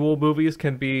individual movies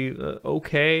can be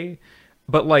okay,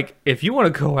 but like if you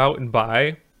want to go out and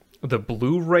buy the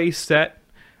Blu-ray set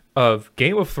of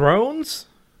Game of Thrones,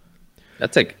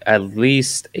 that's like at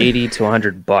least $80 to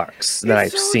 $100 that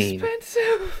I've seen.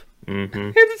 Expensive.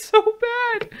 It's so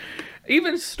bad.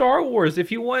 Even Star Wars, if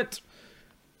you want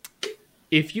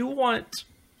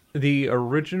the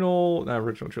original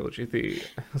trilogy, the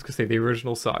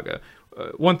original saga,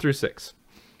 1 through 6,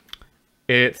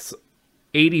 it's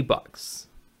 $80.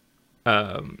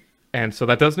 And so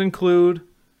that doesn't include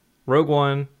Rogue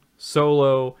One,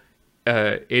 Solo,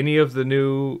 any of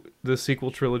the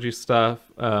sequel trilogy stuff,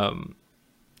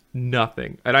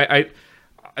 nothing. And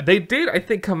they did, I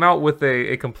think, come out with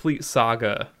a complete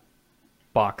saga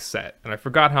box set, and I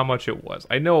forgot how much it was.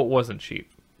 I know it wasn't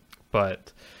cheap,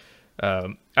 but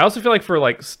I also feel like for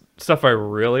like stuff I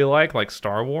really like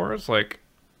Star Wars, like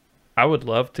I would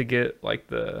love to get like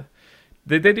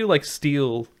they do like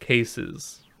steel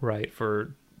cases, right,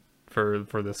 for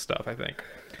this stuff. I think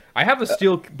I have a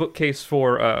steel bookcase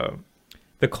for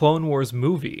the Clone Wars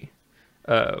movie.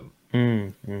 Uh,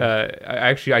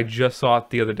 I just saw it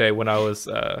the other day when I was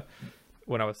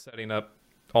setting up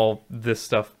all this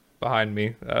stuff behind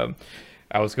me.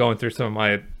 I was going through some of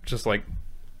my just like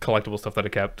collectible stuff that I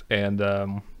kept, and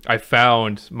I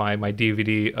found my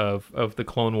DVD of the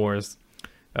Clone Wars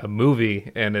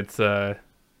movie, and it's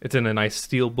in a nice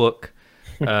steel book.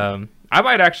 I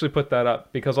might actually put that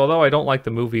up because although I don't like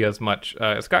the movie as much,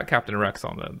 it's got Captain Rex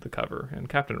on the cover, and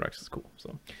Captain Rex is cool.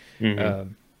 So,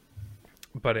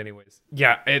 but anyways,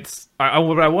 yeah, it's I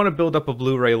want to build up a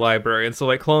Blu-ray library, and so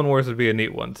like Clone Wars would be a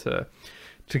neat one to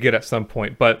get at some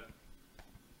point. But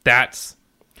that's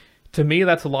to me,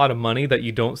 that's a lot of money that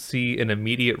you don't see an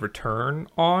immediate return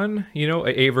on. You know,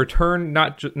 a return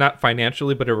not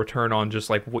financially, but a return on just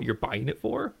like what you're buying it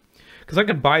for. Because I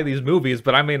could buy these movies,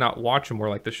 but I may not watch them, or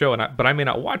like the show, but I may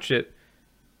not watch it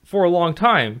for a long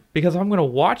time because I'm gonna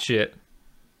watch it,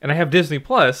 and I have Disney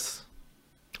Plus.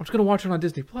 I'm just gonna watch it on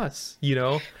Disney Plus, you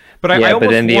know. But I but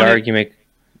then the want argument.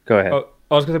 Go ahead.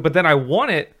 I was gonna say, but then I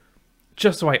want it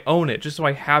just so I own it, just so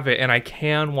I have it, and I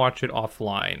can watch it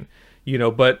offline. You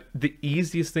know, but the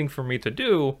easiest thing for me to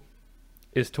do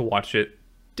is to watch it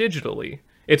digitally.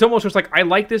 It's almost just like I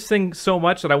like this thing so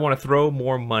much that I want to throw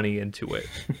more money into it.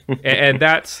 And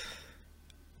that's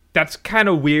kind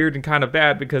of weird and kind of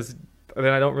bad because then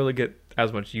I don't really get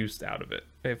as much use out of it,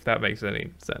 if that makes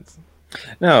any sense.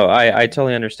 No, I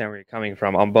totally understand where you're coming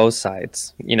from on both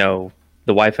sides. You know,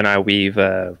 the wife and I, we've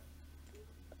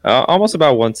almost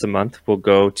about once a month we'll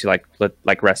go to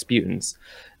like Rasputin's.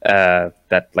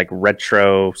 That like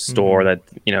retro store that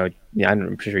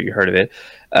I'm pretty sure you heard of it.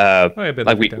 I've been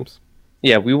like times.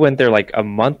 Yeah, we went there like a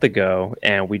month ago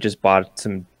and we just bought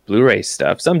some Blu-ray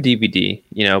stuff, some DVD,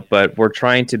 but we're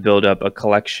trying to build up a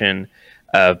collection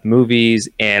of movies,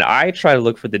 and I try to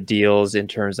look for the deals in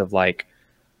terms of like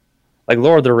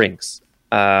Lord of the Rings.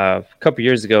 A couple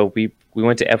years ago, we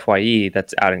went to FYE,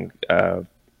 that's out in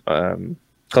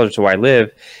closer to where I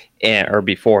live, or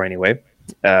before anyway.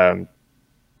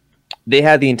 They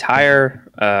had the entire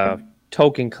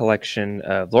token collection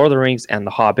of Lord of the Rings and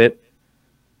The Hobbit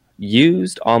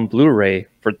used on Blu-ray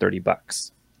for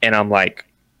 $30. And I'm like,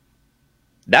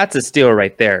 that's a steal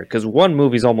right there, because one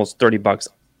movie's almost $30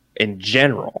 in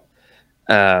general.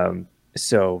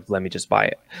 So let me just buy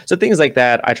it. So things like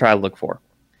that I try to look for.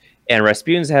 And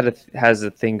Rasputin's has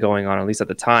a thing going on, at least at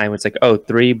the time. It's like,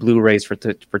 3 Blu-rays for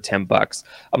 $10.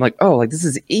 I'm like, this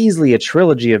is easily a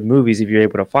trilogy of movies if you're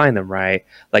able to find them, right?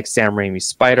 Like Sam Raimi's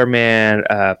Spider-Man,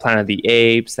 Planet of the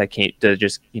Apes that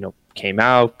came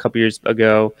out a couple years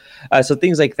ago. So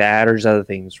things like that, or just other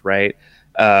things, right?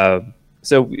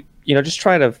 So just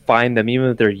try to find them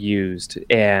even if they're used,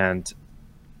 and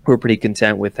we're pretty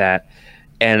content with that.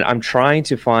 And I'm trying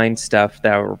to find stuff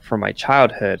that were from my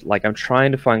childhood. Like I'm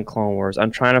trying to find Clone Wars. I'm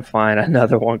trying to find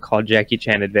another one called Jackie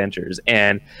Chan Adventures.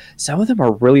 And some of them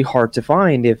are really hard to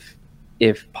find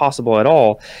if possible at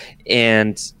all.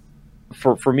 And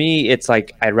for me, it's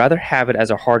like I'd rather have it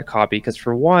as a hard copy, because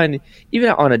for one,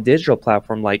 even on a digital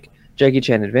platform like Jackie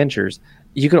Chan Adventures,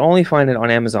 you can only find it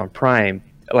on Amazon Prime,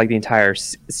 like the entire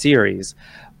series.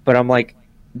 But I'm like,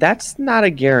 that's not a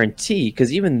guarantee,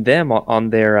 because even them on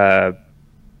their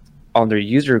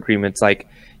user agreements, like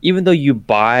even though you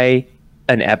buy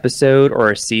an episode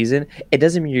or a season, it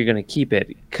doesn't mean you're going to keep it,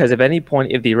 because at any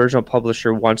point, if the original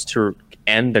publisher wants to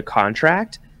end the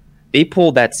contract, they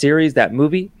pull that series, that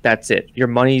movie, that's it. Your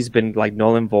money's been like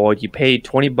null and void. You paid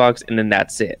 $20 and then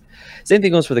that's it. Same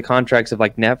thing goes for the contracts of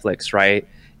like Netflix, right?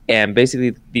 And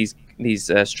basically these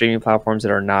streaming platforms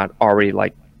that are not already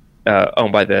like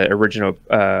owned by the original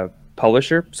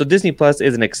publisher. So Disney Plus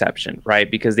is an exception, right?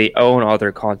 Because they own all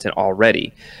their content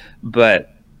already.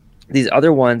 But these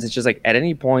other ones, it's just like at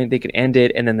any point they could end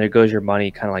it, and then there goes your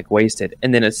money kind of like wasted.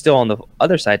 And then it's still on the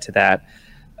other side to that.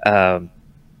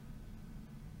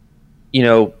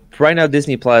 Right now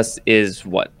Disney Plus is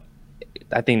what?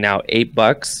 I think now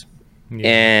 $8. Yeah.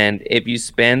 And if you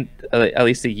spend at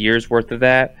least a year's worth of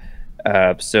that,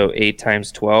 so 8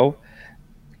 times 12,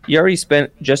 you already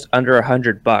spent just under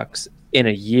 $100 in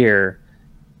a year,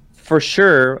 for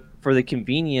sure, for the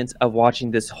convenience of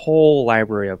watching this whole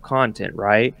library of content,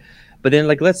 right? But then,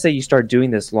 like, let's say you start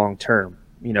doing this long term,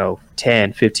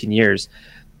 10, 15 years,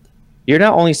 you're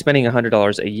not only spending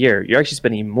 $100 a year, you're actually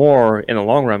spending more in the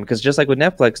long run, because just like with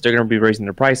Netflix, they're going to be raising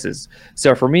their prices.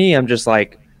 So for me, I'm just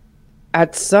like,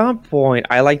 at some point,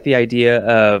 I like the idea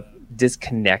of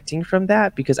disconnecting from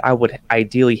that because I would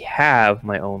ideally have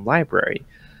my own library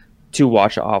to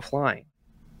watch offline.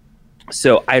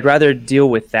 So I'd rather deal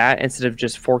with that instead of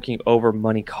just forking over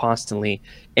money constantly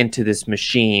into this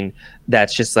machine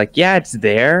that's just like, yeah, it's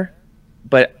there,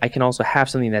 but I can also have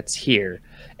something that's here.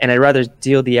 And I'd rather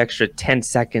deal the extra 10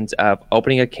 seconds of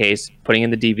opening a case, putting in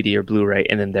the DVD or Blu-ray,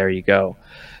 and then there you go.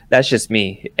 That's just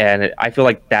me. And I feel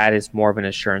like that is more of an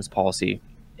insurance policy.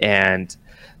 And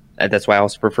that's why I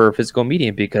also prefer physical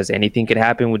media, because anything could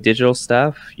happen with digital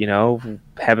stuff. You know,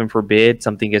 heaven forbid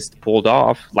something gets pulled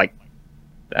off. Like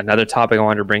another topic I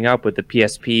wanted to bring up with the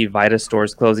PSP Vita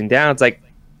stores closing down. It's like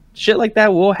shit like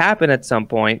that will happen at some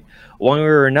point, one way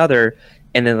or another.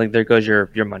 And then like there goes your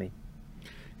money.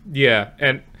 Yeah,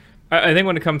 and I think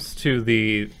when it comes to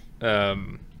the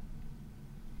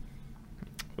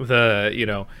you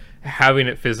know, having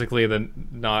it physically, then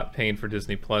not paying for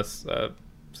Disney Plus.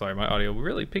 Sorry, my audio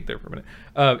really peaked there for a minute.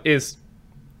 Is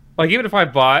like, even if I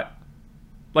bought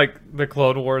like the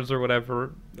Clone Wars or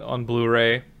whatever on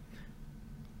Blu-ray,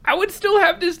 I would still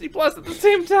have Disney Plus at the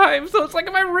same time. So it's like,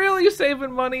 am I really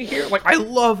saving money here? Like, I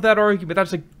love that argument.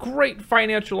 That's a great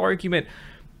financial argument.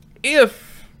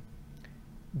 If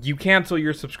you cancel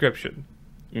your subscription,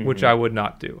 which I would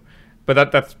not do.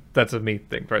 But that's a me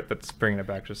thing, right? That's bringing it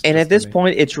back just. And just at this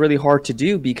point, it's really hard to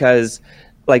do because,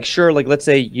 like, sure, like, let's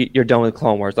say you're done with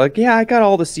Clone Wars. Like, yeah, I got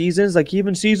all the seasons, like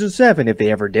even season 7, if they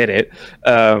ever did it.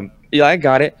 Yeah, I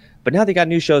got it. But now they got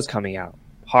new shows coming out.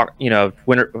 You know,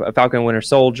 Falcon and Winter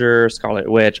Soldier,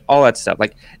 Scarlet Witch, all that stuff.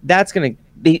 Like, that's gonna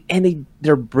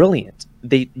they're brilliant.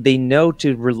 They know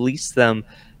to release them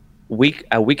a week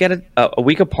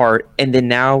apart, and then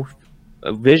now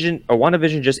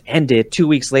WandaVision just ended 2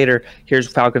 weeks later. Here's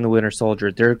Falcon and the Winter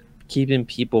Soldier. They're keeping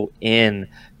people in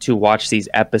to watch these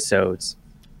episodes.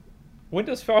 When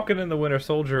does Falcon and the Winter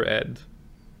Soldier end?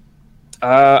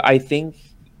 I think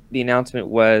the announcement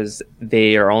was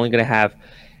they are only going to have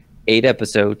 8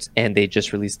 episodes, and they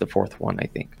just released the 4th one, I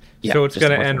think. Yeah, so it's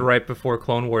going to end right before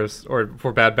Clone Wars or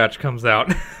before Bad Batch comes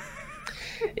out.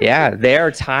 Yeah, they are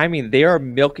timing. They are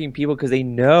milking people because they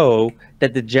know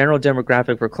that the general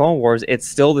demographic for Clone Wars, it's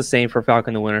still the same for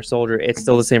Falcon and the Winter Soldier. It's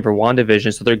still the same for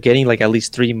WandaVision. So they're getting like at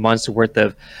least 3 months worth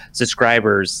of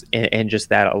subscribers and just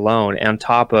that alone. And on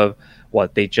top of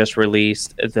what they just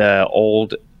released, the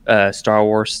old Star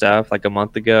Wars stuff like a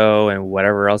month ago and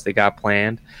whatever else they got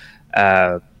planned.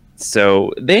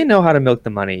 So they know how to milk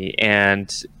the money,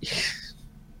 and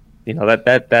you know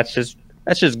that's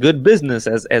just good business,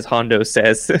 as Hondo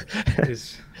says.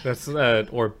 That's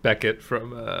or Beckett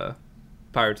from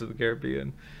Pirates of the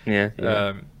Caribbean. Yeah.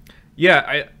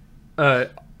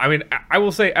 I mean, I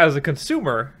will say, as a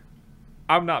consumer,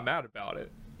 I'm not mad about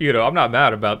it. You know, I'm not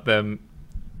mad about them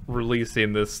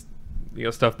releasing this, you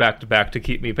know, stuff back to back to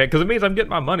keep me paying, because it means I'm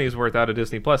getting my money's worth out of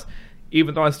Disney Plus,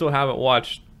 even though I still haven't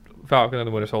watched Falcon and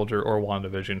the Winter Soldier or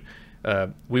WandaVision.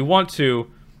 We want to,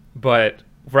 but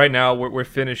right now we're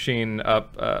finishing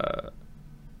up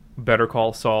Better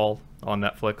Call Saul on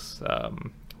Netflix.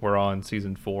 We're on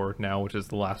season 4 now, which is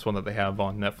the last one that they have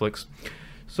on Netflix.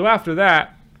 So after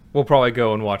that, we'll probably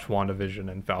go and watch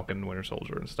WandaVision and Falcon and Winter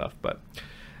Soldier and stuff. But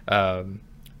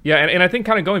yeah, and I think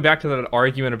kind of going back to that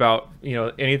argument about, you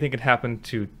know, anything could happen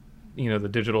to, you know, the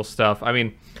digital stuff. I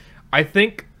mean, I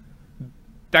think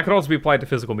that could also be applied to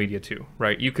physical media too,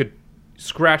 right? You could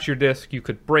scratch your disc, you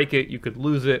could break it, you could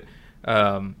lose it.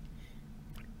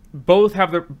 Both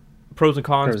have their pros and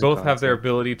cons. Both have their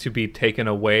ability to be taken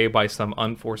away by some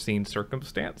unforeseen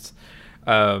circumstance.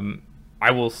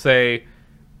 I will say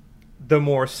the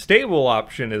more stable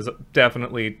option is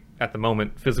definitely, at the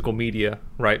moment, physical media,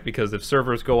 right? Because if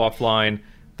servers go offline,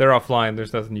 they're offline,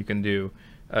 there's nothing you can do.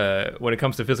 When it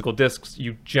comes to physical discs,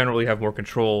 you generally have more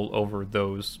control over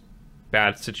those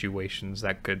bad situations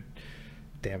that could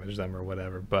damage them or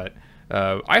whatever. But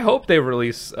I hope they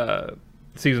release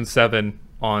season 7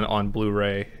 on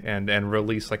Blu-ray and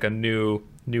release like a new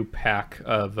pack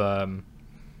of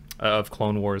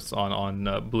Clone Wars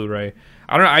on Blu-ray.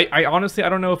 I don't know. I honestly, I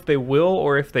don't know if they will,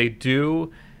 or if they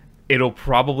do, it'll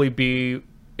probably be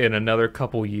in another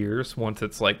couple years once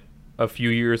it's like a few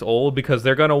years old, because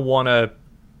they're gonna want to,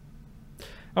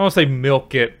 I don't want to say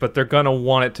milk it, but they're gonna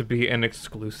want it to be an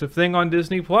exclusive thing on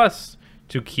Disney Plus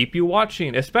to keep you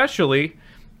watching, especially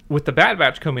with the Bad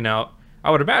Batch coming out.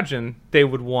 I would imagine they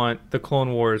would want the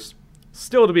Clone Wars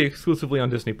still to be exclusively on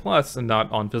Disney Plus and not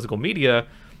on physical media,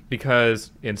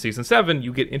 because in season 7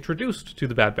 you get introduced to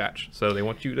the Bad Batch, so they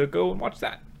want you to go and watch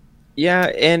that.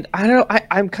 Yeah, and I don't know,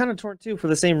 I'm kind of torn too for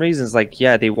the same reasons. Like,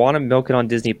 yeah, they want to milk it on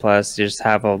Disney Plus, just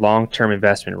have a long-term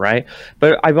investment, right?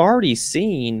 But I've already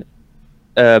seen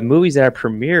movies that are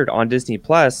premiered on Disney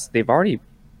Plus, they've already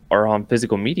are on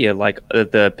physical media, like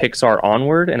the Pixar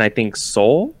Onward, and I think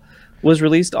Soul was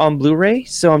released on Blu-ray.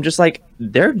 So I'm just like,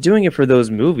 they're doing it for those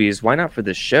movies. Why not for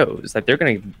the shows? Like they're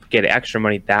gonna get extra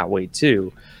money that way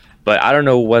too. But I don't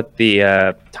know what the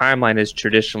timeline is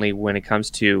traditionally when it comes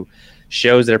to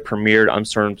shows that are premiered on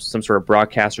some sort of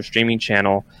broadcast or streaming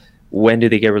channel. When do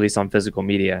they get released on physical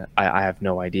media? I have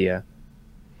no idea.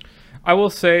 I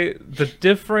will say the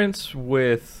difference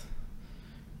with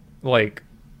like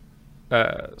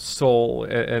Soul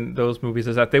and those movies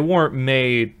is that they weren't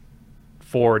made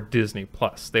for Disney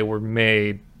Plus. They were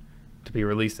made to be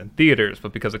released in theaters,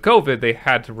 but because of COVID, they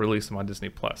had to release them on Disney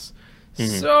Plus.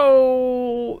 Mm-hmm.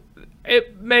 So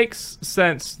it makes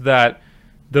sense that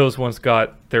those ones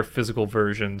got their physical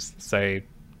versions, say,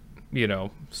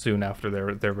 soon after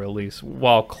their release.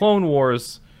 While Clone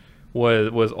Wars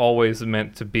was always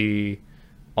meant to be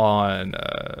on,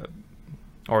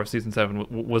 or season 7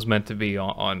 was meant to be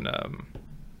on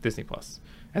Disney Plus.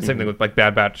 And same thing with like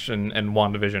Bad Batch and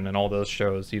WandaVision and all those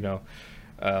shows.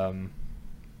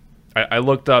 I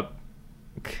looked up,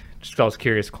 just 'cause I was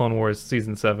curious, Clone Wars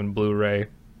season 7 Blu-ray.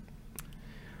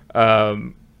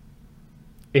 The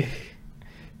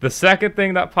second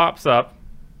thing that pops up,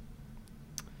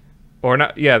 or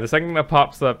not, yeah, the second thing that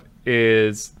pops up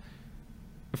is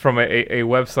from a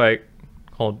website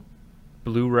called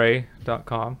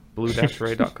Blu-ray.com,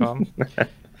 blue-ray.com,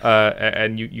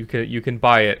 and you can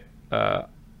buy it.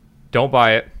 Don't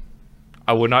buy it.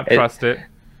 I would not trust it.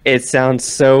 It sounds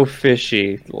so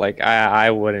fishy. Like I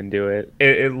wouldn't do it.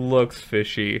 It looks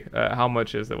fishy. How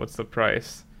much is it? What's the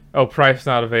price? Oh, price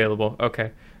not available.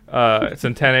 Okay. It's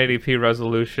in 1080p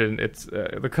resolution. It's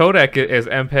the codec is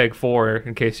MPEG 4.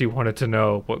 In case you wanted to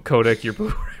know what codec your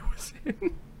Blu-ray was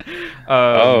in.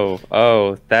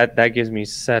 That gives me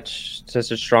such a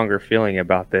stronger feeling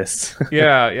about this.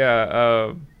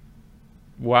 Yeah.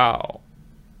 Wow.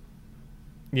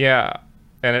 Yeah,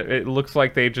 and it looks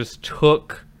like they just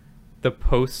took the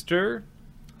poster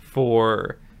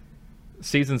for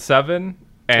season 7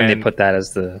 and they put that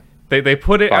as the they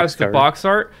put it as the cover. Box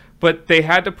art, but they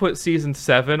had to put season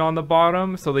 7 on the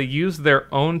bottom, so they used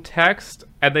their own text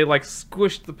and they like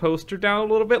squished the poster down a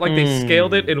little bit, like they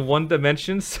scaled it in one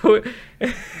dimension, so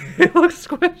it looks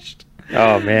squished.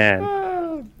 Oh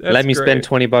man, let me spend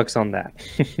 $20 on that.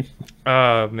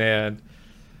 Oh man.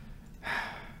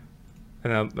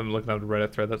 And I'm looking at the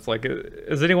Reddit thread that's like,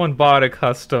 has anyone bought a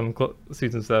custom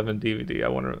season 7 DVD? I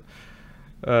wonder.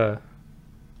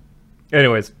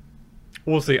 Anyways,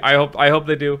 we'll see. I hope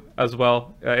they do as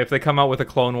well. If they come out with a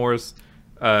Clone Wars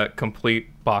complete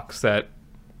box set,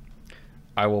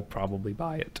 I will probably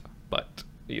buy it. But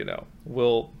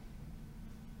we'll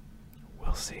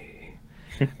see.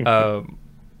 Okay,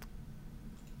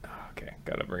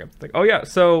 gotta bring up the thing. Oh yeah,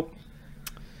 so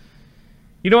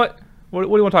you know what? What do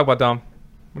you want to talk about, Dom?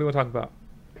 What do you want to talk about?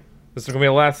 This is gonna be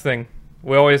the last thing.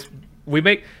 We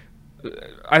make.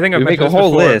 I think we make a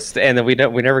whole list, and then we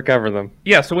never cover them.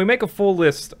 Yeah, so we make a full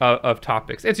list of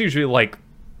topics. It's usually like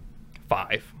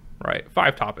 5, right?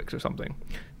 5 topics or something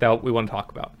that we want to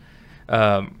talk about.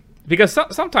 Because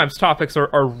sometimes topics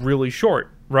are really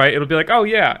short, right? It'll be like, oh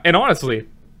yeah, and honestly,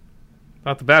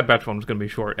 thought the Bad Batch one was gonna be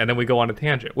short, and then we go on a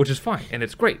tangent, which is fine and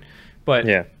it's great. But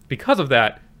because of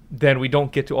that, then we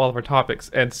don't get to all of our topics,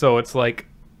 and so it's like,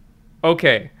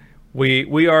 okay,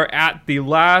 we are at the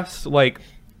last like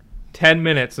 10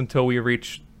 minutes until we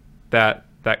reach that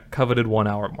coveted 1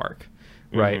 hour mark,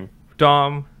 right?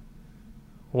 Dom,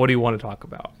 what do you want to talk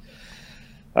about?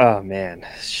 Oh man,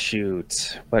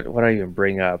 shoot, what are you gonna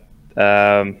bring up?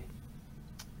 I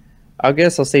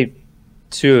guess I'll save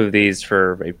 2 of these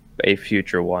for a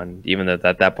future one, even though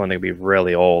at that point they'll be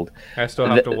really old. I still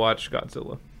have to watch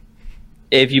Godzilla.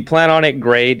 If you plan on it,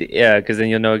 great, because then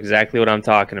you'll know exactly what I'm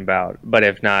talking about. But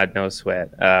if not, no sweat.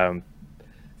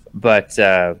 But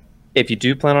if you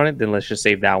do plan on it, then let's just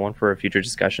save that one for a future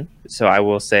discussion. So I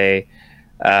will say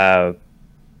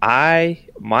I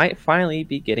might finally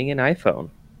be getting an iPhone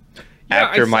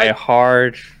after my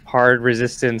hard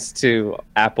resistance to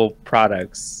Apple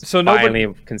products. So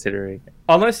finally considering.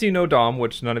 Unless you know Dom,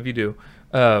 which none of you do,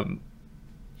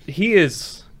 he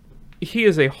is a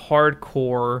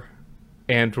hardcore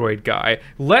Android guy,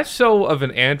 less so of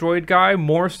an Android guy,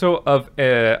 more so of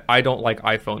a I don't like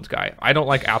iPhones guy. I don't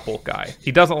like Apple guy.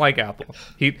 He doesn't like Apple.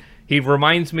 He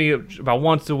reminds me about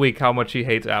once a week how much he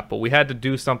hates Apple. We had to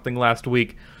do something last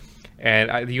week,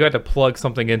 and you had to plug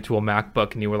something into a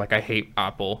MacBook, and you were like, I hate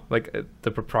Apple, like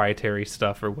the proprietary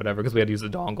stuff or whatever, because we had to use the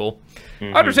dongle.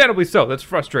 Understandably so. That's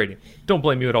frustrating. Don't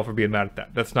blame you at all for being mad at that.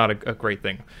 That's not a great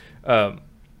thing.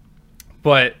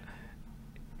 But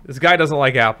This guy doesn't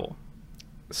like Apple.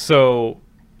 So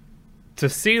to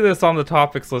see this on the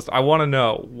topics list, I want to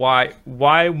know why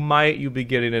might you be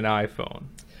getting an iPhone?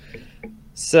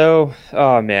 So,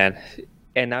 oh man.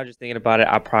 And now just thinking about it,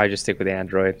 I'll probably just stick with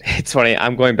Android. It's funny,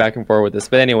 I'm going back and forth with this.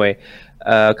 But anyway,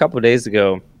 a couple of days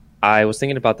ago, I was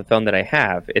thinking about the phone that I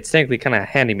have. It's technically kind of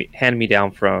handed me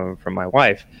down from my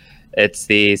wife. It's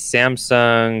the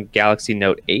Samsung Galaxy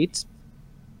Note 8.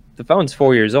 The phone's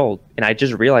 4 years old, and I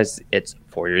just realized it's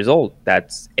 4 years old.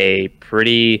 That's a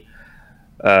pretty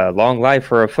long life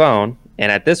for a phone.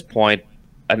 And at this point,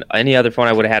 any other phone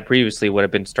I would have had previously would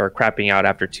have been start crapping out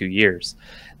after 2 years.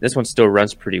 This one still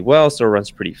runs pretty well, still runs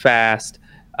pretty fast,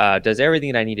 does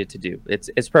everything that I needed to do.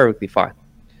 It's perfectly fine.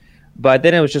 But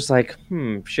then it was just like,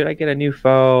 should I get a new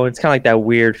phone? It's kind of like that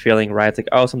weird feeling, right? It's like,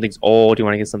 oh, something's old. You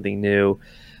want to get something new.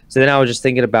 So then I was just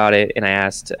thinking about it, and I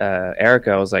asked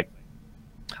Erica, I was like,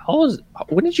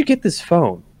 when did you get this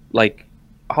phone? Like,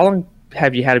 how long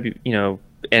have you had it,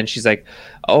 And she's like,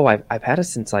 oh, I've had it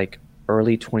since like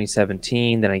early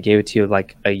 2017. Then I gave it to you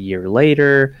like a year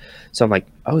later. So I'm like,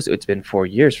 oh, so it's been 4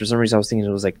 years. For some reason, I was thinking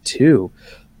it was like 2.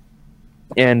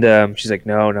 And she's like,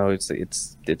 no,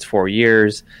 it's 4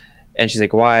 years. And she's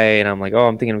like, why? And I'm like, oh,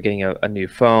 I'm thinking of getting a new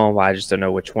phone. Well, I just don't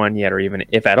know which one yet, or even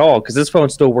if at all, because this phone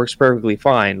still works perfectly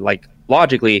fine. Like,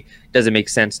 logically, it doesn't make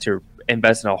sense to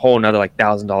invest in a whole another like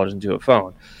 $1,000 into a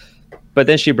phone. But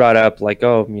then she brought up like,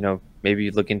 oh, maybe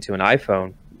you look into an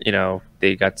iPhone.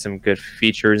 They got some good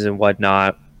features and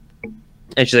whatnot.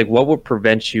 And she's like, what would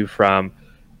prevent you from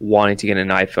wanting to get an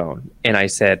iPhone? And I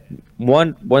said,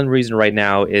 one reason right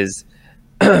now is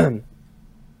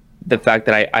the fact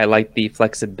that I like the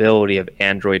flexibility of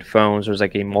Android phones. There's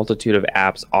like a multitude of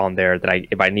apps on there that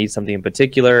if I need something in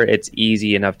particular, it's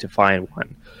easy enough to find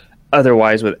one.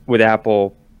 Otherwise, with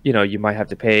Apple, you might have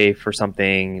to pay for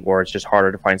something, or it's just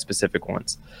harder to find specific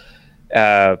ones.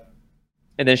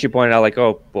 And then she pointed out like,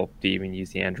 oh, well, do you even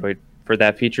use the Android for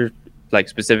that feature? Like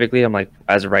specifically, I'm like,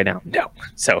 as of right now, no.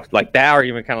 So like that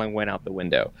argument kind of like went out the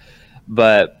window.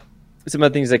 But some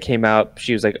of the things that came out,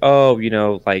 she was like, oh,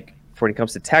 like when it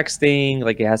comes to texting,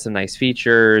 like it has some nice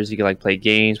features. You can like play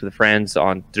games with friends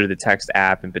through the text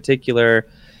app in particular.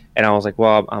 And I was like,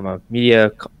 well, I'm a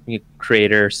media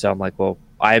creator, so I'm like, well,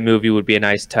 iMovie would be a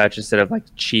nice touch instead of like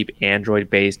cheap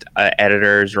Android-based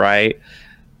editors, right?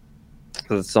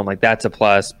 So I'm like, that's a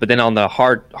plus. But then on the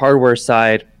hardware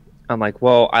side, I'm like,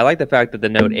 well, I like the fact that the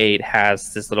Note 8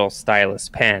 has this little stylus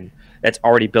pen that's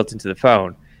already built into the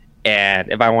phone.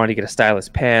 And if I wanted to get a stylus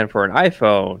pen for an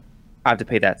iPhone, I have to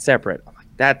pay that separate. I'm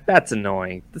like, that's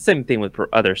annoying. The same thing with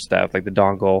other stuff like the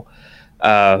dongle.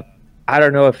 I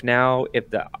don't know if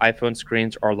the iPhone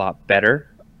screens are a lot better.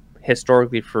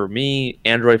 Historically, for me,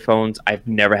 Android phones, I've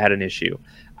never had an issue.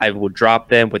 I would drop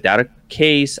them without a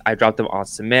case. I dropped them on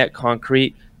cement,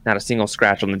 concrete, not a single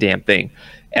scratch on the damn thing.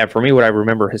 And for me, what I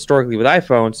remember historically with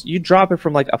iPhones, you drop it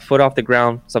from like a foot off the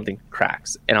ground, something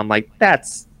cracks. And I'm like,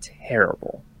 that's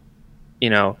terrible.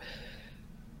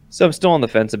 So I'm still on the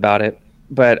fence about it.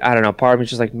 But I don't know. Part of me is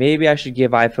just like, maybe I should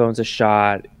give iPhones a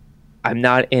shot. I'm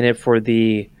not in it for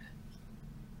the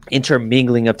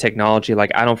intermingling of technology.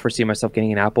 Like, I don't foresee myself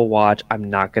getting an Apple Watch. I'm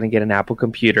not going to get an Apple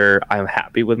computer. I'm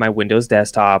happy with my Windows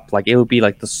desktop. Like, it would be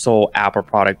like the sole Apple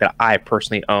product that I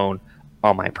personally own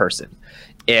on my person.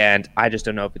 And I just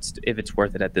don't know if it's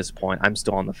worth it at this point. I'm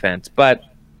still on the fence, but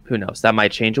who knows? That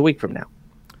might change a week from now.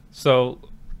 So,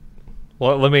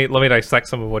 well, let me dissect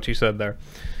some of what you said there,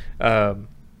 and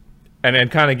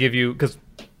kind of give you, because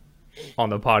on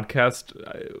the podcast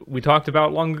we talked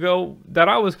about long ago that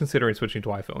I was considering switching to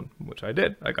iPhone, which I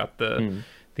did. I got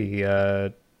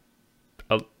the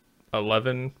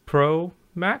 11 Pro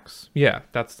Max. Yeah,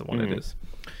 that's the one. It is.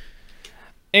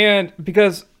 And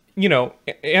because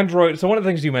Android, so one of the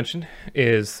things you mentioned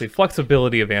is the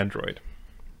flexibility of Android.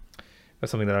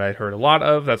 That's something that I heard a lot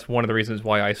of. That's one of the reasons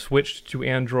why I switched to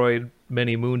Android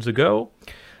many moons ago.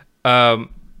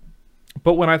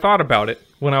 But when I thought about it,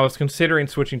 when I was considering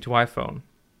switching to iPhone,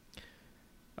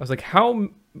 I was like,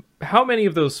 how many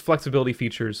of those flexibility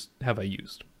features have I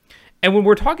used? And when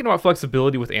we're talking about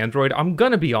flexibility with Android, I'm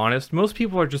going to be honest, most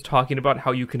people are just talking about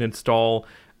how you can install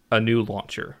a new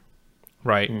launcher,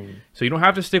 right? So you don't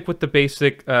have to stick with the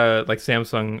basic, like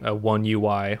Samsung One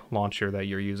UI launcher that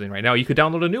you're using right now. You could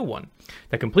download a new one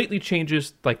that completely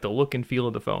changes like the look and feel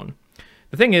of the phone.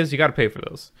 The thing is, you got to pay for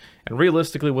those. And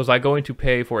realistically, was I going to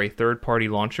pay for a third-party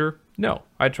launcher? No.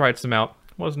 I tried some out.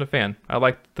 Wasn't a fan. I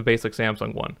liked the basic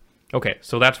Samsung one. Okay,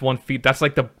 so that's one that's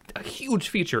like a huge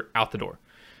feature out the door,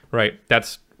 right?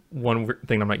 That's one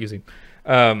thing I'm not using.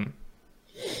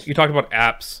 You talked about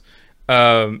apps.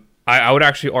 I would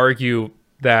actually argue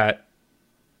that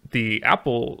the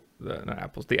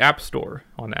App Store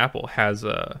on Apple has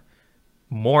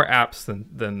more apps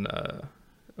than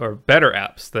or better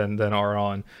apps than are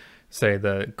on, say,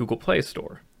 the Google Play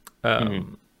Store.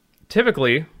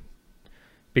 Typically,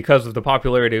 because of the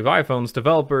popularity of iPhones,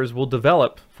 developers will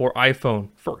develop for iPhone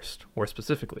first, or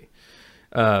specifically,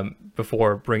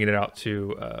 before bringing it out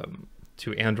to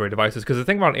Android devices. Because the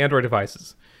thing about Android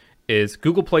devices is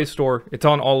Google Play Store, it's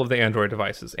on all of the Android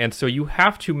devices. And so you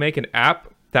have to make an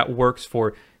app that works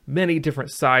for many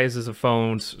different sizes of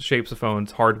phones, shapes of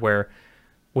phones, hardware.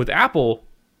 With Apple,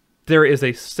 there is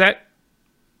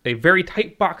a very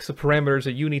tight box of parameters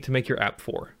that you need to make your app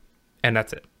for. And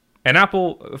that's it. And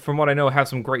Apple, from what I know, has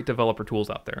some great developer tools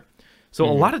out there. So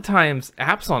a lot of times,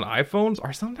 apps on iPhones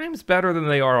are sometimes better than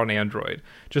they are on Android,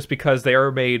 just because they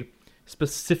are made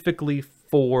specifically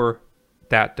for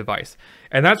that device.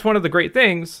 And that's one of the great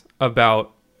things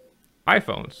about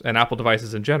iPhones and Apple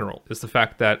devices in general, is the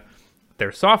fact that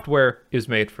their software is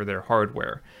made for their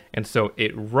hardware. And so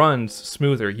it runs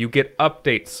smoother. You get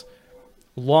updates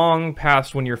long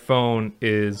past when your phone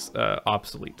is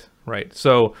obsolete, right?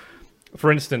 So,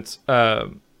 for instance,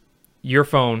 your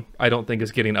phone, I don't think,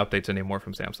 is getting updates anymore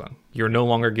from Samsung. You're no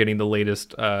longer getting the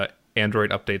latest Android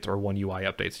updates or One UI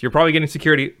updates. You're probably getting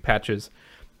security patches,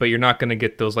 but you're not going to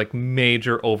get those like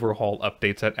major overhaul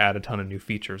updates that add a ton of new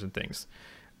features and things.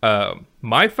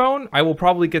 My phone, I will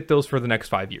probably get those for the next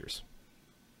 5 years.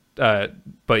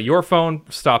 But your phone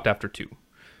stopped after 2.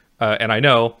 And I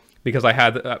know because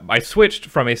I switched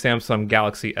from a Samsung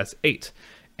Galaxy S8.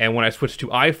 And when I switched to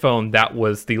iPhone, that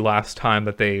was the last time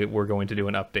that they were going to do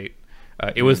an update.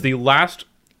 It was the last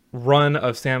run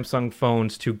of Samsung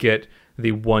phones to get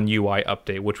the One UI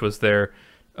update, which was their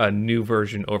new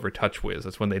version over TouchWiz.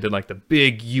 That's when they did like the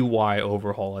big UI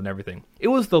overhaul and everything. It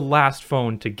was the last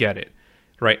phone to get it,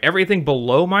 right? Everything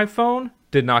below my phone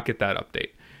did not get that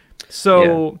update.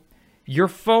 So your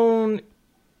phone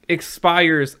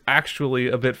expires actually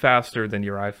a bit faster than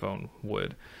your iPhone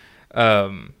would.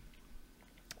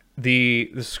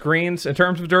 The screens, in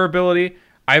terms of durability,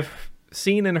 I've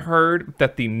seen and heard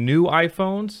that the new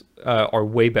iPhones are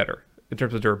way better in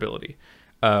terms of durability.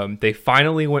 They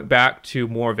finally went back to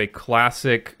more of a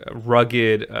classic,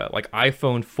 rugged, like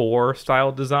iPhone 4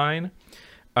 style design,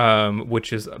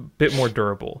 which is a bit more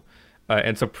durable.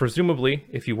 And so presumably,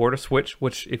 if you were to switch,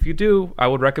 which if you do, I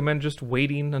would recommend just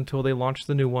waiting until they launch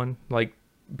the new one, like,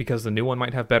 because the new one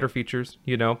might have better features,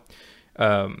 you know?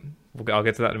 I'll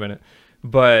get to that in a minute.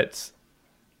 But,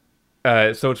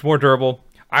 so it's more durable.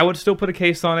 I would still put a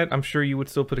case on it. I'm sure you would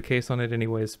still put a case on it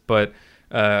anyways, but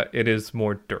it is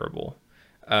more durable.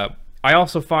 I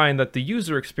also find that the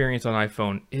user experience on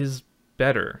iPhone is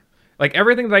better. Like,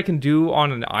 everything that I can do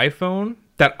on an iPhone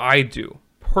that I do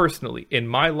personally in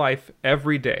my life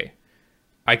every day,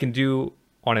 I can do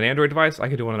on an Android device, I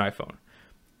can do on an iPhone.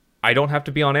 I don't have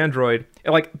to be on Android.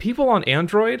 Like, people on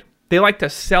Android, they like to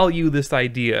sell you this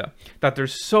idea that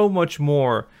there's so much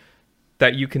more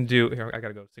that you can do. Here, I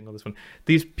gotta go single this one.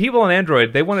 These people on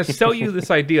Android, they want to sell you this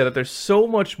idea that there's so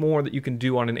much more that you can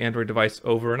do on an Android device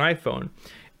over an iPhone.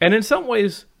 And in some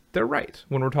ways, they're right.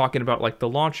 When we're talking about like the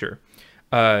launcher,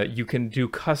 you can do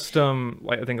custom,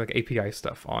 like I think like API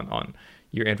stuff on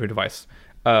your Android device.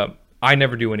 I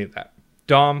never do any of that.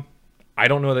 Dom, I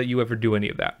don't know that you ever do any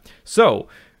of that. So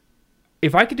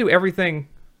if I could do everything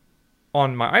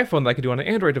on my iPhone that I could do on an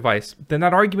Android device, then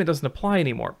that argument doesn't apply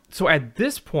anymore. So at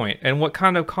this point, and what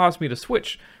kind of caused me to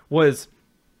switch, was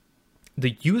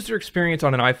the user experience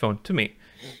on an iPhone, to me,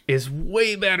 is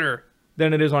way better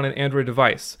than it is on an Android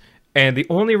device. And the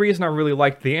only reason I really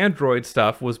liked the Android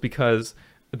stuff was because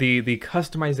the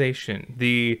customization,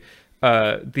 the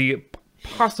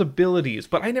possibilities,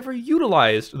 but I never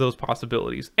utilized those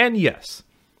possibilities. And yes,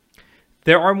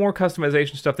 there are more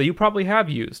customization stuff that you probably have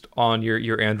used on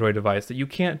your Android device that you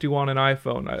can't do on an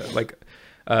iPhone. Like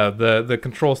the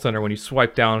control center, when you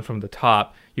swipe down from the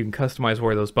top, you can customize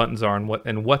where those buttons are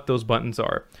and what those buttons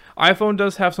are. iPhone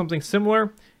does have something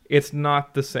similar. It's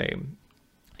not the same.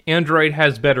 Android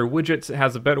has better widgets. It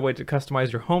has a better way to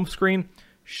customize your home screen.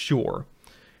 Sure.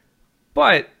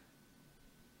 But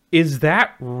is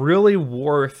that really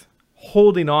worth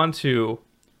holding on to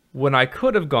when I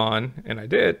could have gone, and I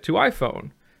did, to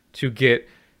iPhone to get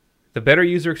the better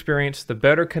user experience, the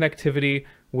better connectivity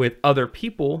with other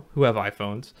people who have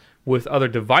iPhones, with other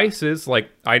devices? Like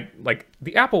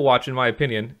the Apple Watch, in my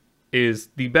opinion, is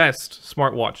the best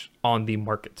smartwatch on the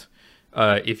market.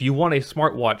 If you want a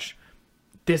smartwatch,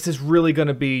 this is really going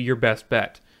to be your best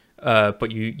bet.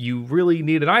 But you really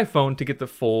need an iPhone to get the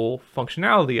full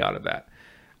functionality out of that.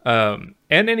 And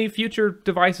any future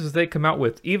devices they come out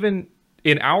with, even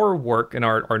in our work, in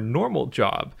our normal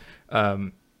job,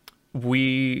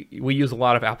 we use a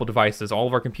lot of Apple devices. All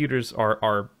of our computers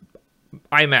are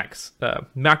iMacs,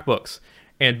 MacBooks,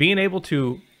 and being able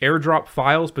to airdrop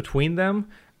files between them,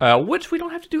 which we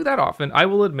don't have to do that often. I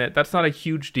will admit that's not a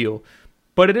huge deal,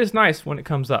 but it is nice when it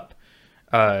comes up.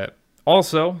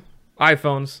 Also,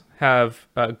 iPhones have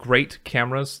great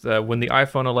cameras. When the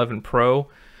iPhone 11 Pro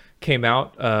came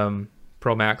out,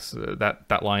 Pro Max,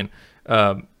 that line,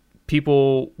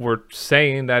 people were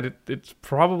saying that it's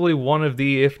probably one of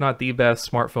the, if not the best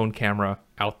smartphone camera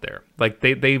out there. Like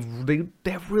they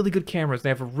have really good cameras. They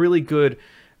have a really good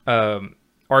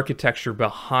architecture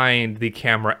behind the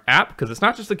camera app, because it's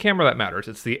not just the camera that matters,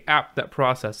 it's the app that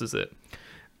processes it.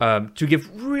 To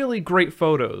give really great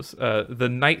photos. The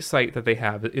night sight that they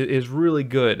have is really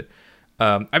good.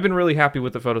 I've been really happy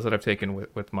with the photos that I've taken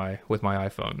with my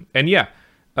iPhone. And yeah,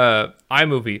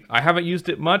 iMovie. I haven't used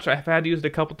it much. I've had to use it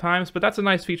a couple times, but that's a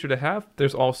nice feature to have.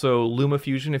 There's also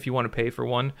LumaFusion if you want to pay for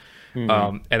one.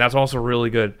 And that's also really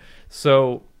good.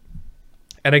 So,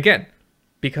 and again,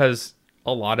 because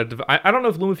a lot of I don't know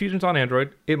if LumaFusion's on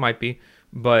Android. It might be,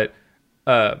 but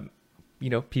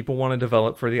people want to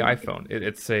develop for the iPhone.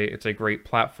 It's a great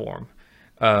platform,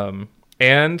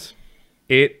 and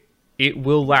it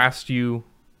will last you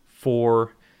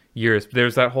for years.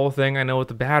 There's that whole thing I know with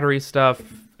the battery stuff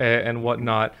and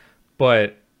whatnot,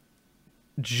 but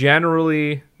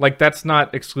generally, like, that's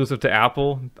not exclusive to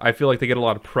Apple. I feel like they get a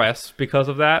lot of press because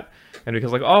of that, and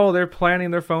because like, oh, they're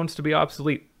planning their phones to be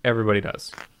obsolete. Everybody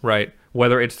does, right?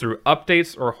 Whether it's through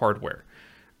updates or hardware.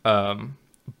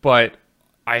 But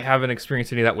I haven't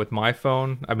experienced any of that with my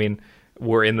phone. I mean,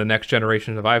 we're in the next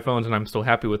generation of iPhones, and I'm still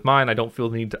happy with mine. I don't feel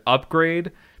the need to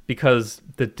upgrade because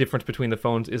the difference between the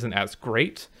phones isn't as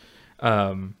great.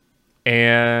 And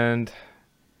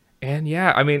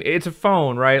yeah, I mean, it's a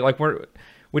phone, right? Like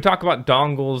we talk about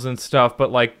dongles and stuff,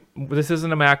 but like, this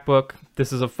isn't a MacBook.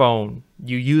 This is a phone.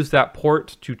 You use that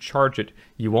port to charge it.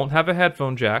 You won't have a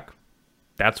headphone jack.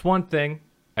 That's one thing.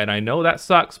 And I know that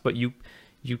sucks, but you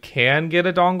can get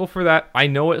a dongle for that. I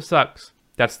know it sucks.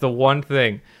 That's the one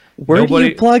thing. Where do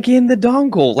you plug in the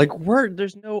dongle? Like,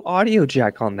 there's no audio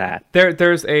jack on that.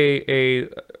 There's a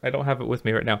I don't have it with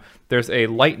me right now. There's a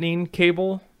lightning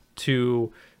cable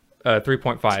to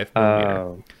 3.5 millimeter.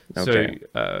 Oh, okay.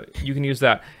 So you can use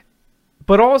that.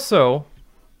 But also,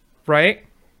 right,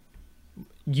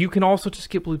 you can also just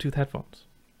get Bluetooth headphones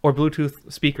or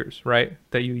Bluetooth speakers, right,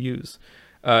 that you use.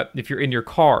 If you're in your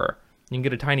car, you can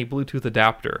get a tiny Bluetooth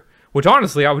adapter, which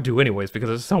honestly I would do anyways because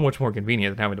it's so much more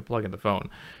convenient than having to plug in the phone.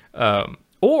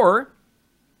 Or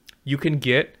you can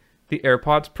get the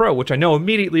AirPods Pro, which I know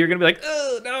immediately you're going to be like,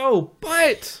 oh, no,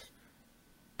 but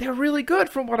they're really good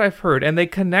from what I've heard, and they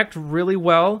connect really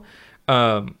well.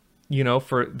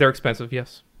 They're expensive,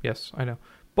 yes, I know,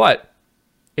 but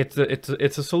it's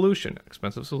a solution,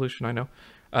 expensive solution, I know.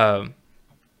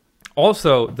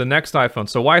 Also, the next iPhone.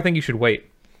 So why I think you should wait.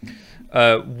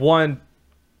 One,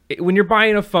 when you're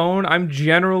buying a phone, I'm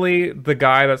generally the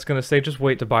guy that's going to say just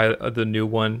wait to buy the new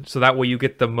one, so that way you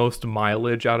get the most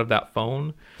mileage out of that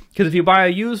phone. Because if you buy a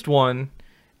used one,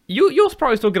 you'll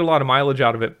probably still get a lot of mileage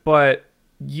out of it, but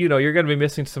you're going to be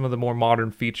missing some of the more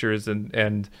modern features,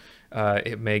 and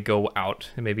it may go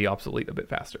out. It may be obsolete a bit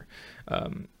faster.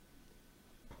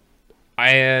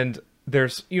 And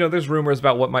there's rumors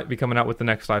about what might be coming out with the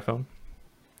next iPhone.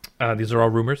 These are all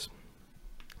rumors.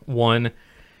 One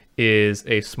is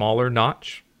a smaller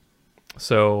notch.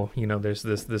 So, there's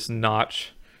this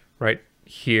notch right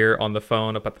here on the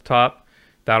phone up at the top.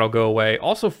 That'll go away.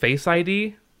 Also, Face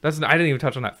ID. I didn't even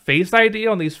touch on that. Face ID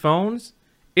on these phones,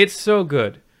 it's so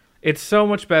good. It's so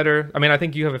much better. I mean, I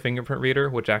think you have a fingerprint reader,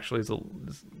 which actually is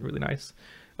really nice.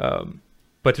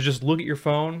 But to just look at your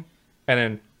phone and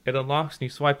then it unlocks and you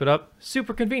swipe it up,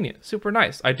 super convenient, super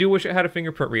nice. I do wish it had a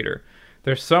fingerprint reader.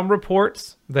 There's some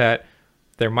reports that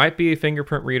there might be a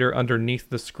fingerprint reader underneath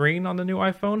the screen on the new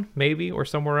iPhone, maybe, or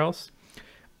somewhere else.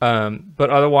 But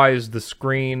otherwise, the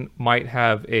screen might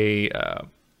have a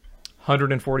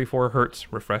 144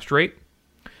 hertz refresh rate,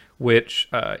 which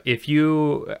if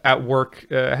you at work,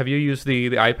 have you used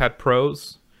the iPad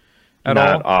Pros at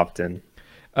all? Not often.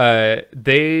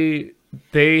 They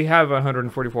have a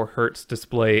 144 hertz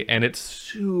display, and it's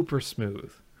super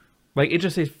smooth. Like, it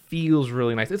feels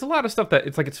really nice. It's a lot of stuff that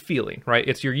it's feeling, right?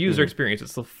 It's your user experience.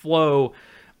 It's the flow.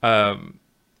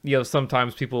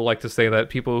 Sometimes people like to say that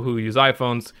people who use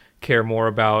iPhones care more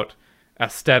about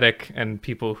aesthetic, and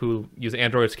people who use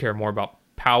Androids care more about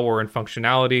power and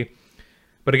functionality.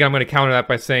 But again, I'm going to counter that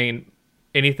by saying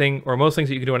anything or most things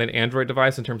that you can do on an Android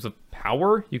device in terms of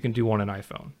power, you can do on an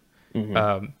iPhone.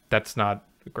 That's not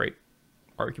great.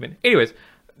 argument. Anyways,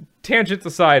 tangents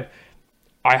aside,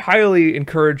 I highly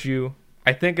encourage you.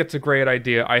 I think it's a great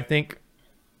idea.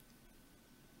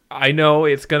 I know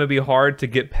it's going to be hard to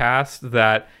get past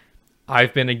that.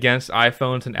 I've been against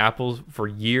iPhones and Apples for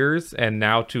years, and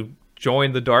now to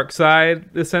join the dark side,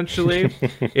 essentially,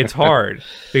 it's hard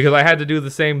because I had to do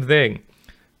the same thing.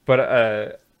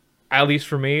 But at least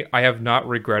for me, I have not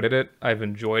regretted it. I've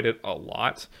enjoyed it a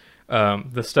lot.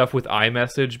 The stuff with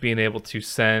iMessage, being able to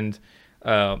send,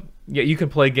 you can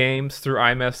play games through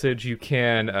iMessage. You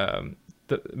can,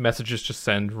 the messages just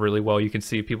send really well. You can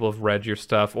see people have read your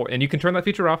stuff, and you can turn that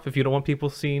feature off if you don't want people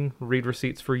seeing read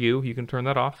receipts for you. You can turn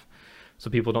that off, so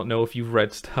people don't know if you've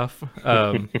read stuff.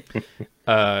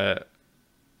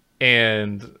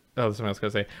 And something I was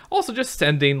gonna say. Also, just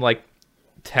sending like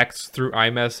text through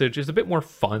iMessage is a bit more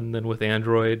fun than with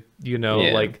Android.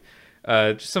 Like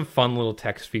just some fun little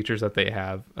text features that they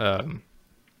have.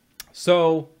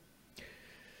 So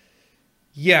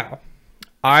yeah,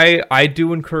 I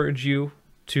do encourage you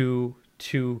to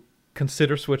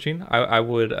consider switching. I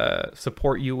would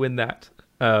support you in that.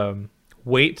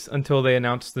 Wait until they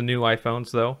announce the new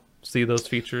iPhones, though. See those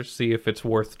features. See if it's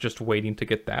worth just waiting to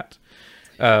get that.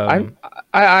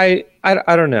 I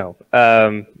don't know.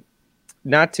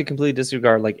 Not to completely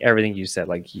disregard like everything you said.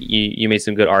 Like you made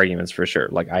some good arguments for sure.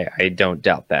 Like I don't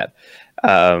doubt that.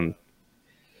 Oh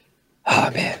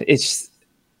man, it's.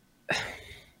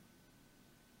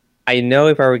 I know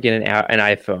if I were getting an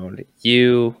iPhone,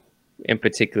 you in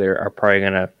particular are probably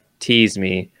gonna tease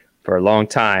me for a long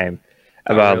time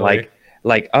about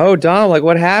like, oh Dom, like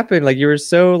what happened? Like you were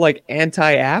so like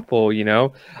anti-Apple, you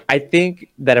know? I think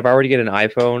that if I were to get an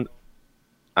iPhone,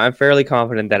 I'm fairly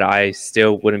confident that I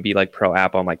still wouldn't be like pro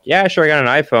Apple. I'm like, yeah, sure, I got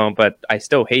an iPhone, but I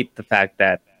still hate the fact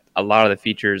that a lot of the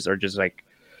features are just like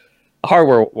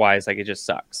hardware wise, like it just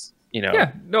sucks, you know?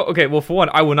 Yeah, no, okay. Well, for one,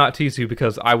 I would not tease you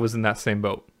because I was in that same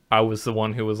boat. I was the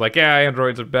one who was like, yeah,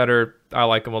 Androids are better. I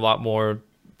like them a lot more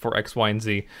for X, Y, and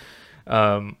Z.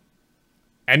 And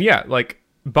yeah, like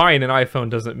buying an iPhone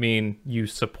doesn't mean you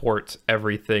support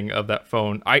everything of that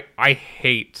phone. I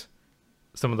hate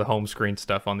some of the home screen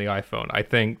stuff on the iPhone. I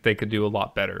think they could do a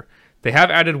lot better. They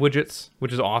have added widgets,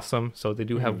 which is awesome. So they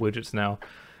do have widgets now.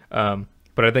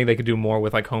 But I think they could do more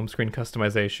with like home screen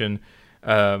customization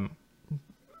and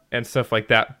stuff like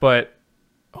that. But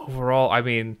overall, I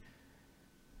mean,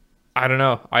 I don't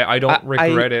know. I don't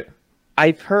regret it.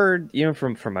 I've heard, you know,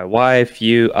 from my wife,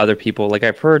 you, other people, like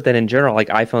I've heard that in general, like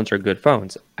iPhones are good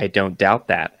phones. I don't doubt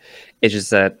that. It's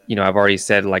just that, you know, I've already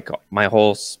said like my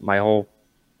whole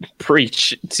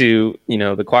preach to, you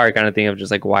know, the choir kind of thing of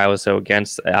just like why I was so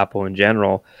against Apple in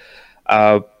general.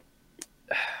 I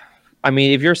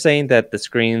mean, if you're saying that the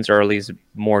screens are at least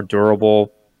more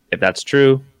durable, if that's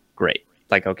true, great.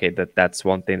 Like, okay, that's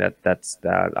one thing that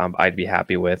I'd be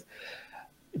happy with.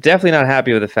 Definitely not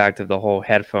happy with the fact of the whole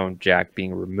headphone jack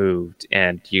being removed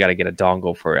and you got to get a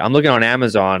dongle for it. I'm looking on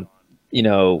Amazon, you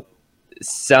know,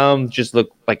 some just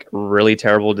look like really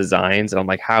terrible designs, and I'm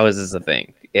like, how is this a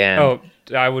thing? And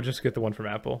I would just get the one from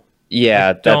Apple.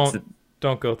 Yeah, don't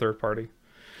go third party.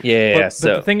 Yeah,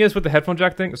 but the thing is with the headphone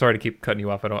jack thing. Sorry to keep cutting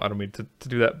you off. I don't mean to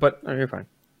do that. But you're fine.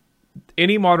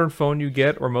 Any modern phone you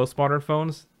get, or most modern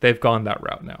phones, they've gone that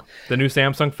route now. The new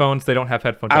Samsung phones, they don't have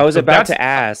headphone jack. I was about to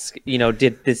ask, you know,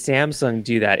 did the Samsung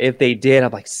do that? If they did,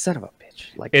 I'm like, son of a bitch.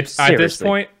 Like, it's seriously. At this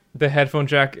point, the headphone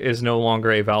jack is no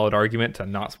longer a valid argument to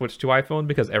not switch to iPhone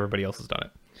because everybody else has done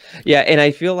it. Yeah, and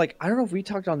I feel like, I don't know if we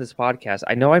talked on this podcast.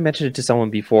 I know I mentioned it to someone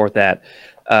before that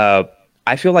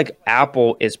I feel like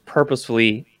Apple is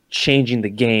purposefully changing the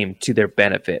game to their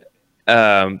benefit.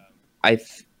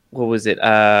 What was it?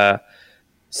 A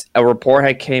report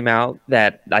had came out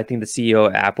that I think the CEO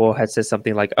of Apple had said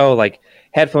something like, oh, like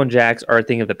headphone jacks are a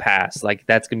thing of the past. Like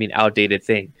that's going to be an outdated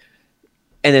thing.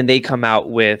 And then they come out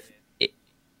with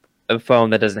a phone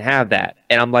that doesn't have that.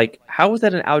 And I'm like, how is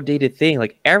that an outdated thing?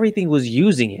 Like everything was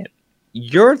using it.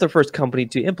 You're the first company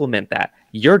to implement that.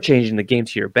 You're changing the game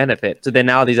to your benefit. So then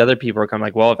now these other people are coming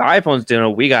like, well, if iPhone's doing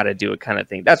it, we got to do it kind of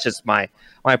thing. That's just my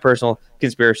personal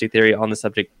conspiracy theory on the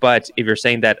subject. But if you're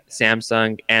saying that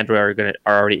Samsung, Android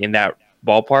are already in that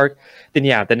ballpark, then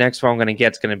yeah, the next phone I'm going to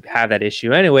get is going to have that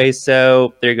issue anyway.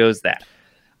 So there goes that.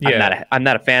 Yeah. I'm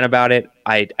not a fan about it.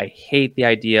 I hate the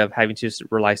idea of having to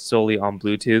rely solely on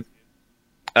Bluetooth.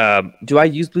 Do I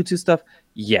use Bluetooth stuff?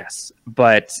 Yes,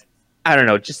 but I don't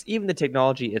know. Just even the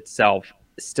technology itself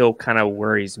still kind of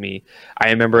worries me.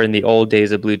 I remember in the old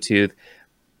days of Bluetooth,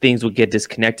 things would get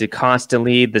disconnected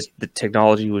constantly. The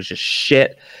technology was just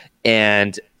shit.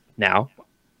 And now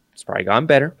it's probably gone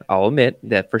better. I'll admit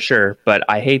that for sure. But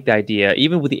I hate the idea.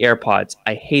 Even with the AirPods,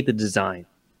 I hate the design.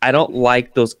 I don't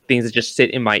like those things that just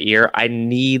sit in my ear. I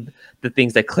need the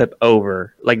things that clip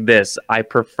over like this. I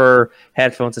prefer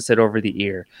headphones to sit over the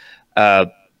ear. Uh,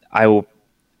 I will.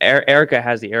 Erica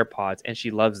has the AirPods and she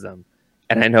loves them,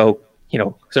 and I know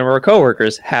some of our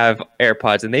coworkers have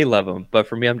AirPods and they love them. But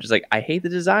for me, I'm just like, I hate the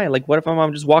design. Like, what if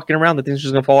I'm just walking around, the thing's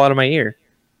just gonna fall out of my ear?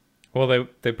 Well,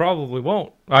 they probably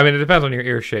won't. I mean, it depends on your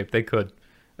ear shape. They could.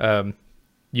 I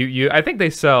think they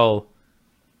sell.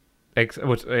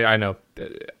 Which I know.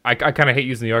 I kind of hate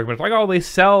using the argument. It's like, oh, they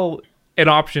sell an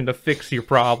option to fix your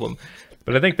problem,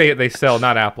 but I think they sell,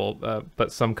 not Apple,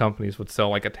 but some companies would sell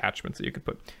like attachments that you could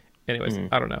put. Anyways,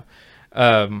 I don't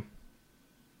know.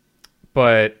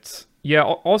 But yeah,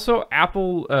 also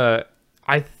Apple.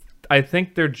 I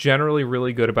think they're generally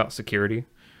really good about security.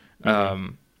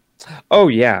 Oh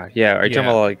yeah. Are you talking Yeah.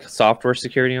 about like software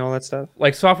security and all that stuff?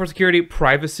 Like software security,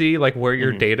 privacy, like where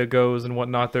your data goes and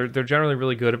whatnot. They're generally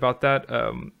really good about that.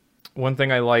 One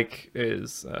thing I like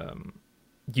is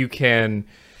you can.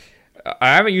 I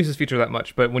haven't used this feature that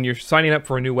much, but when you're signing up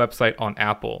for a new website on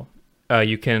Apple,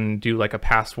 you can do like a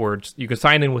password. You can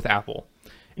sign in with Apple,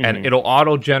 and it'll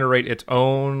auto generate its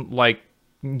own like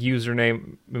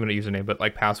username, maybe not username, but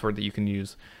like password that you can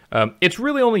use. It's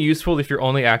really only useful if you're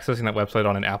only accessing that website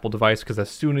on an Apple device, because as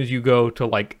soon as you go to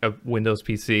like a Windows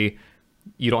PC,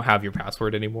 you don't have your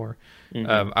password anymore.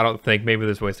 I don't think, maybe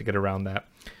there's ways to get around that.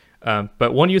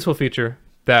 But one useful feature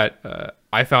that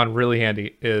I found really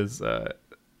handy is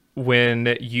when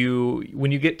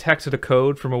you get texted a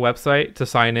code from a website to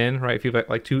sign in, right? If you've got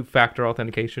like two-factor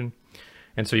authentication,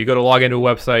 and so you go to log into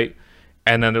a website,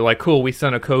 and then they're like, cool, we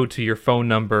sent a code to your phone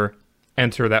number,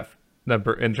 enter that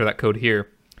code here.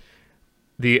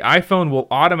 The iPhone will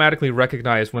automatically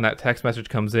recognize when that text message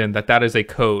comes in that is a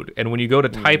code. And when you go to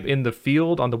type in the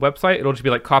field on the website, it'll just be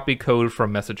like copy code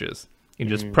from messages. You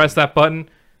just press that button,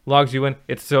 logs you in.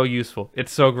 It's so useful.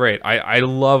 It's so great. I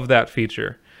love that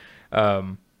feature.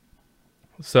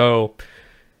 So,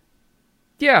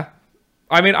 yeah.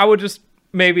 I mean, I would just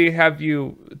maybe have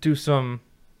you do some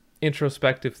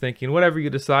introspective thinking. Whatever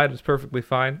you decide is perfectly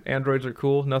fine. Androids are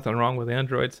cool. Nothing wrong with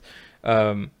Androids.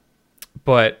 But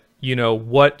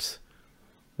what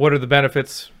are the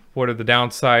benefits? What are the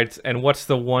downsides? And what's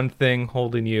the one thing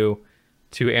holding you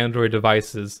to Android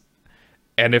devices?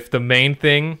 And if the main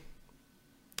thing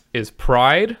is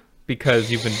pride,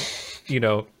 because you've been,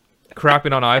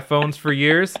 crapping on iPhones for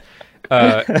years,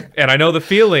 and I know the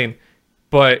feeling,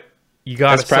 but you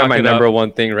got to suck it up. That's probably my number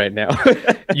one thing right now.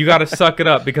 You got to suck it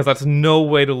up, because that's no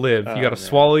way to live. You got to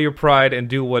swallow your pride and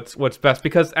do what's best,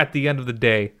 because at the end of the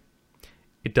day,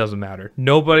 it doesn't matter.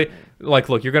 Nobody, like,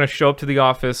 look, you're going to show up to the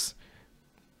office.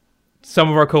 Some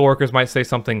of our coworkers might say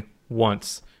something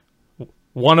once.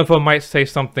 One of them might say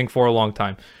something for a long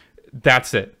time.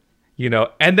 That's it.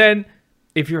 And then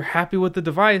if you're happy with the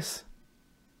device,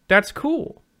 that's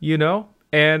cool,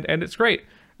 and it's great.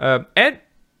 And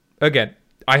again,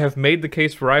 I have made the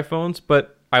case for iPhones,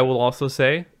 but I will also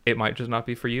say it might just not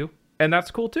be for you. And that's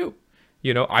cool too.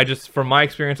 From my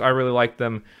experience, I really like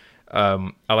them.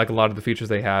 I like a lot of the features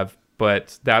they have,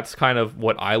 but that's kind of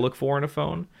what I look for in a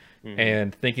phone.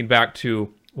 And thinking back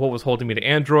to what was holding me to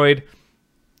Android,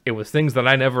 it was things that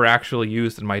I never actually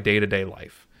used in my day-to-day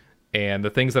life. And the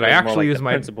things that I actually use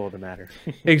my principle of the matter.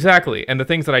 Exactly. And the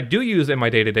things that I do use in my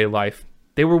day-to-day life,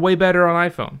 they were way better on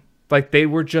iPhone. Like, they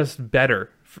were just better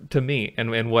to me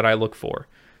and what I look for.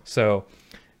 So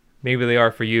maybe they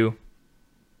are for you.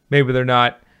 Maybe they're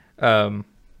not. But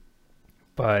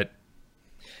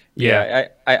yeah,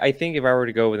 I think if I were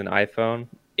to go with an iPhone,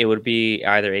 it would be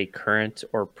either a current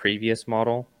or previous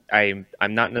model. I'm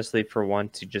not necessarily for one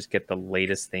to just get the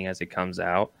latest thing as it comes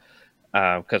out,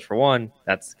 because for one,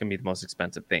 that's gonna be the most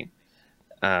expensive thing,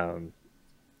 and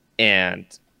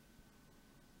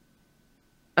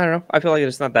I don't know. I feel like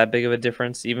it's not that big of a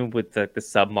difference, even with the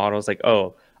sub models. Like,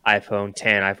 oh, iPhone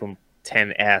 10, iPhone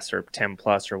 10s, or 10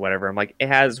 Plus, or whatever. I'm like, it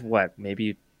has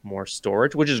maybe more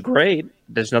storage, which is great.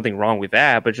 There's nothing wrong with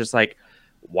that, but just like,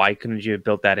 why couldn't you have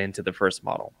built that into the first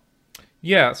model?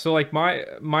 Yeah, so like my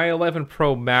 11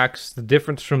 Pro Max, the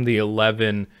difference from the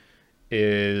 11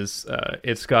 is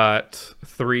it's got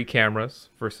 3 cameras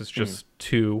versus just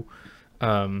 2,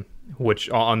 which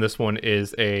on this one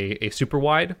is a super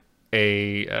wide,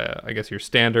 I guess your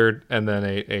standard, and then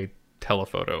a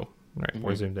telephoto, right,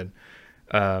 more zoomed in.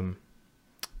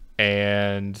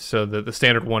 And so the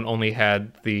standard one only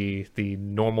had the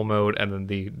normal mode and then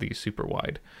the super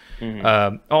wide.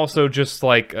 Also, just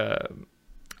like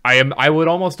I would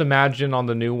almost imagine on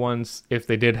the new ones, if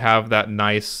they did have that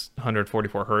nice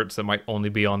 144 hertz, that might only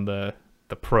be on the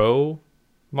Pro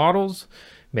models,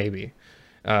 maybe.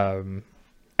 And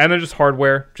and then just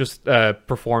hardware, just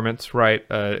performance, right,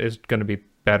 is going to be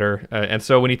better. And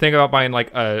so when you think about buying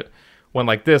like one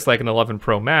like this, like an 11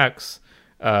 Pro Max,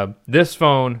 this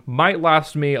phone might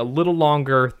last me a little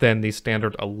longer than the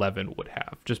standard 11 would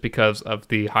have, just because of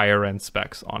the higher end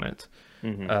specs on it.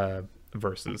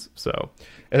 Versus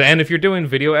and if you're doing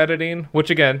video editing, which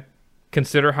again,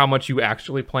 consider how much you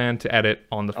actually plan to edit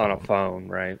on the phone. On a phone,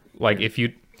 right? Like if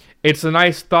you, it's a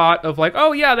nice thought of like,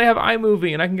 oh yeah, they have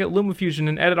iMovie and I can get LumaFusion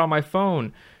and edit on my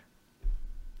phone.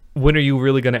 When are you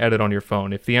really going to edit on your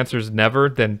phone? If the answer is never,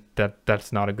 then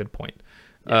that's not a good point.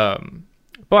 Yeah.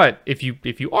 But if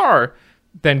you are,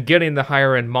 then getting the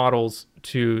higher end models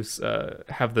to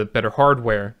have the better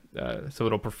hardware, so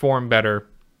it'll perform better,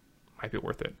 might be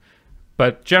worth it.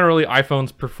 But generally,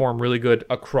 iPhones perform really good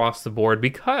across the board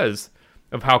because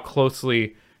of how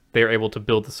closely they're able to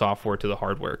build the software to the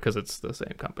hardware, because it's the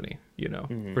same company, you know,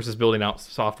 versus building out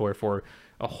software for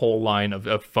a whole line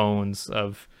of phones,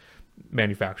 of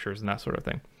manufacturers and that sort of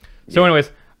thing. So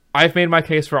anyways, I've made my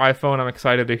case for iPhone. I'm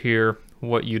excited to hear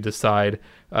what you decide.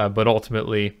 But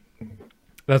ultimately,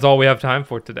 that's all we have time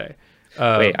for today.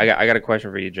 Wait, I got a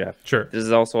question for you, Jeff. Sure. This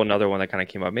is also another one that kind of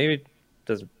came up. Maybe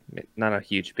does not a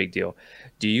huge big deal.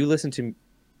 Do you listen to?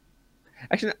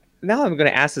 Actually, now I'm going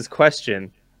to ask this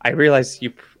question. I realize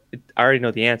I already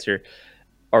know the answer,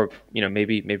 or you know,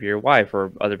 maybe your wife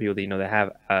or other people that you know that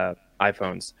have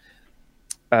iPhones.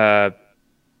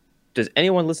 Does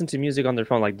anyone listen to music on their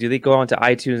phone? Like, do they go onto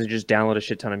iTunes and just download a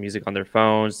shit ton of music on their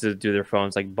phones? Do their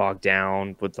phones like bog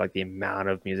down with like the amount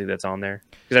of music that's on there?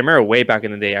 Because I remember way back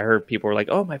in the day, I heard people were like,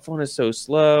 "Oh, my phone is so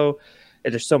slow.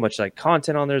 And there's so much like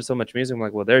content on there, so much music." I'm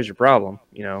like, "Well, there's your problem."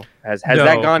 You know, has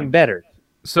that gone better?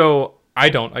 So I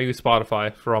don't. I use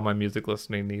Spotify for all my music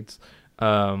listening needs.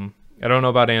 I don't know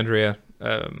about Andrea.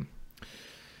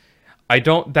 I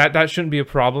don't. That shouldn't be a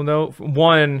problem though.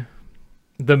 One,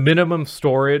 the minimum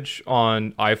storage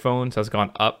on iPhones has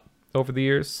gone up over the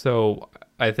years, so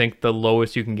I think the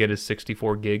lowest you can get is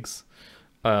 64 gigs.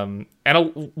 And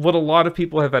what a lot of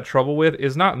people have had trouble with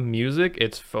is not music,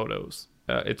 it's photos.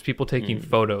 It's people taking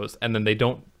photos and then they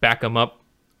don't back them up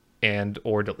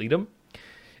or delete them.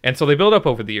 And so they build up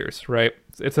over the years, right?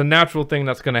 It's a natural thing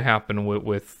that's going to happen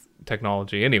with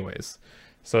technology anyways.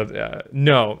 So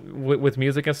no, with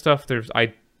music and stuff,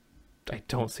 I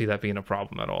don't see that being a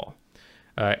problem at all.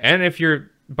 And if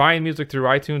you're buying music through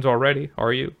iTunes already,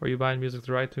 are you buying music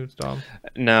through iTunes, Dom?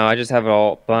 No, I just have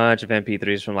a bunch of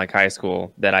MP3s from like high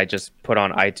school that I just put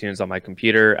on iTunes on my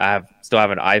computer. Still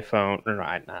have an iPhone, or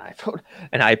not iPhone,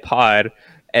 an iPod,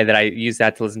 and then I use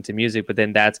that to listen to music. But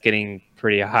then that's getting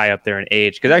pretty high up there in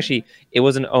age, because actually it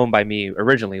wasn't owned by me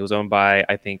originally. It was owned by,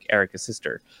 I think, Erica's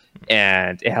sister,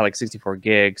 and it had like 64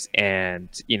 gigs. And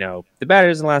you know, the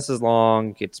battery doesn't last as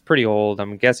long. It's pretty old.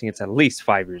 I'm guessing it's at least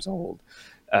 5 years old.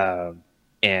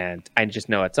 And I just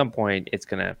know at some point it's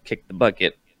gonna kick the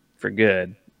bucket for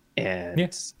good.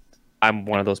 And I'm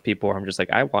one of those people where I'm just like,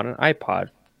 I want an iPod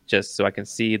just so I can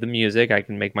see the music, I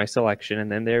can make my selection,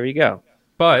 and then there we go.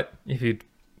 But if you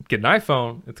get an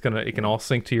iPhone, it can all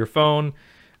sync to your phone,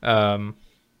 and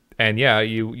yeah,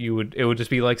 it would just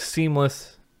be like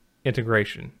seamless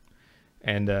integration,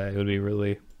 and it would be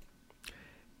really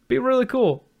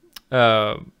cool.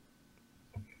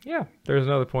 Yeah, there's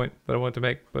another point that I wanted to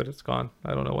make, but it's gone.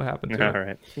 I don't know what happened to it. All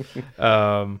right.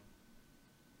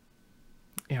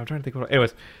 Yeah, I'm trying to think what.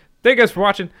 Anyways, thank you guys for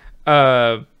watching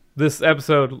this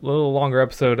episode, a little longer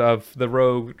episode of the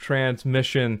Rogue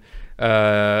Transmission.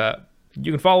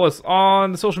 You can follow us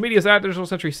on the social medias at Digital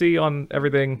Century C on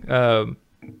everything: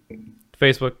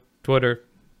 Facebook, Twitter,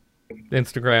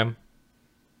 Instagram,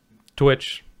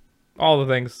 Twitch, all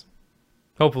the things.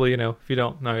 Hopefully, you know. If you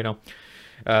don't, now you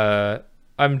know.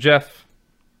 I'm Jeff.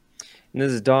 And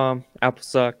this is Dom. Apple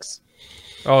sucks.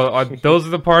 Oh, those are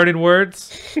the parting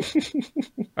words?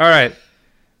 All right.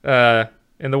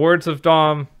 In the words of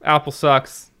Dom, Apple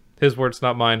sucks. His words,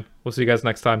 not mine. We'll see you guys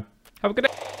next time. Have a good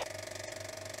day.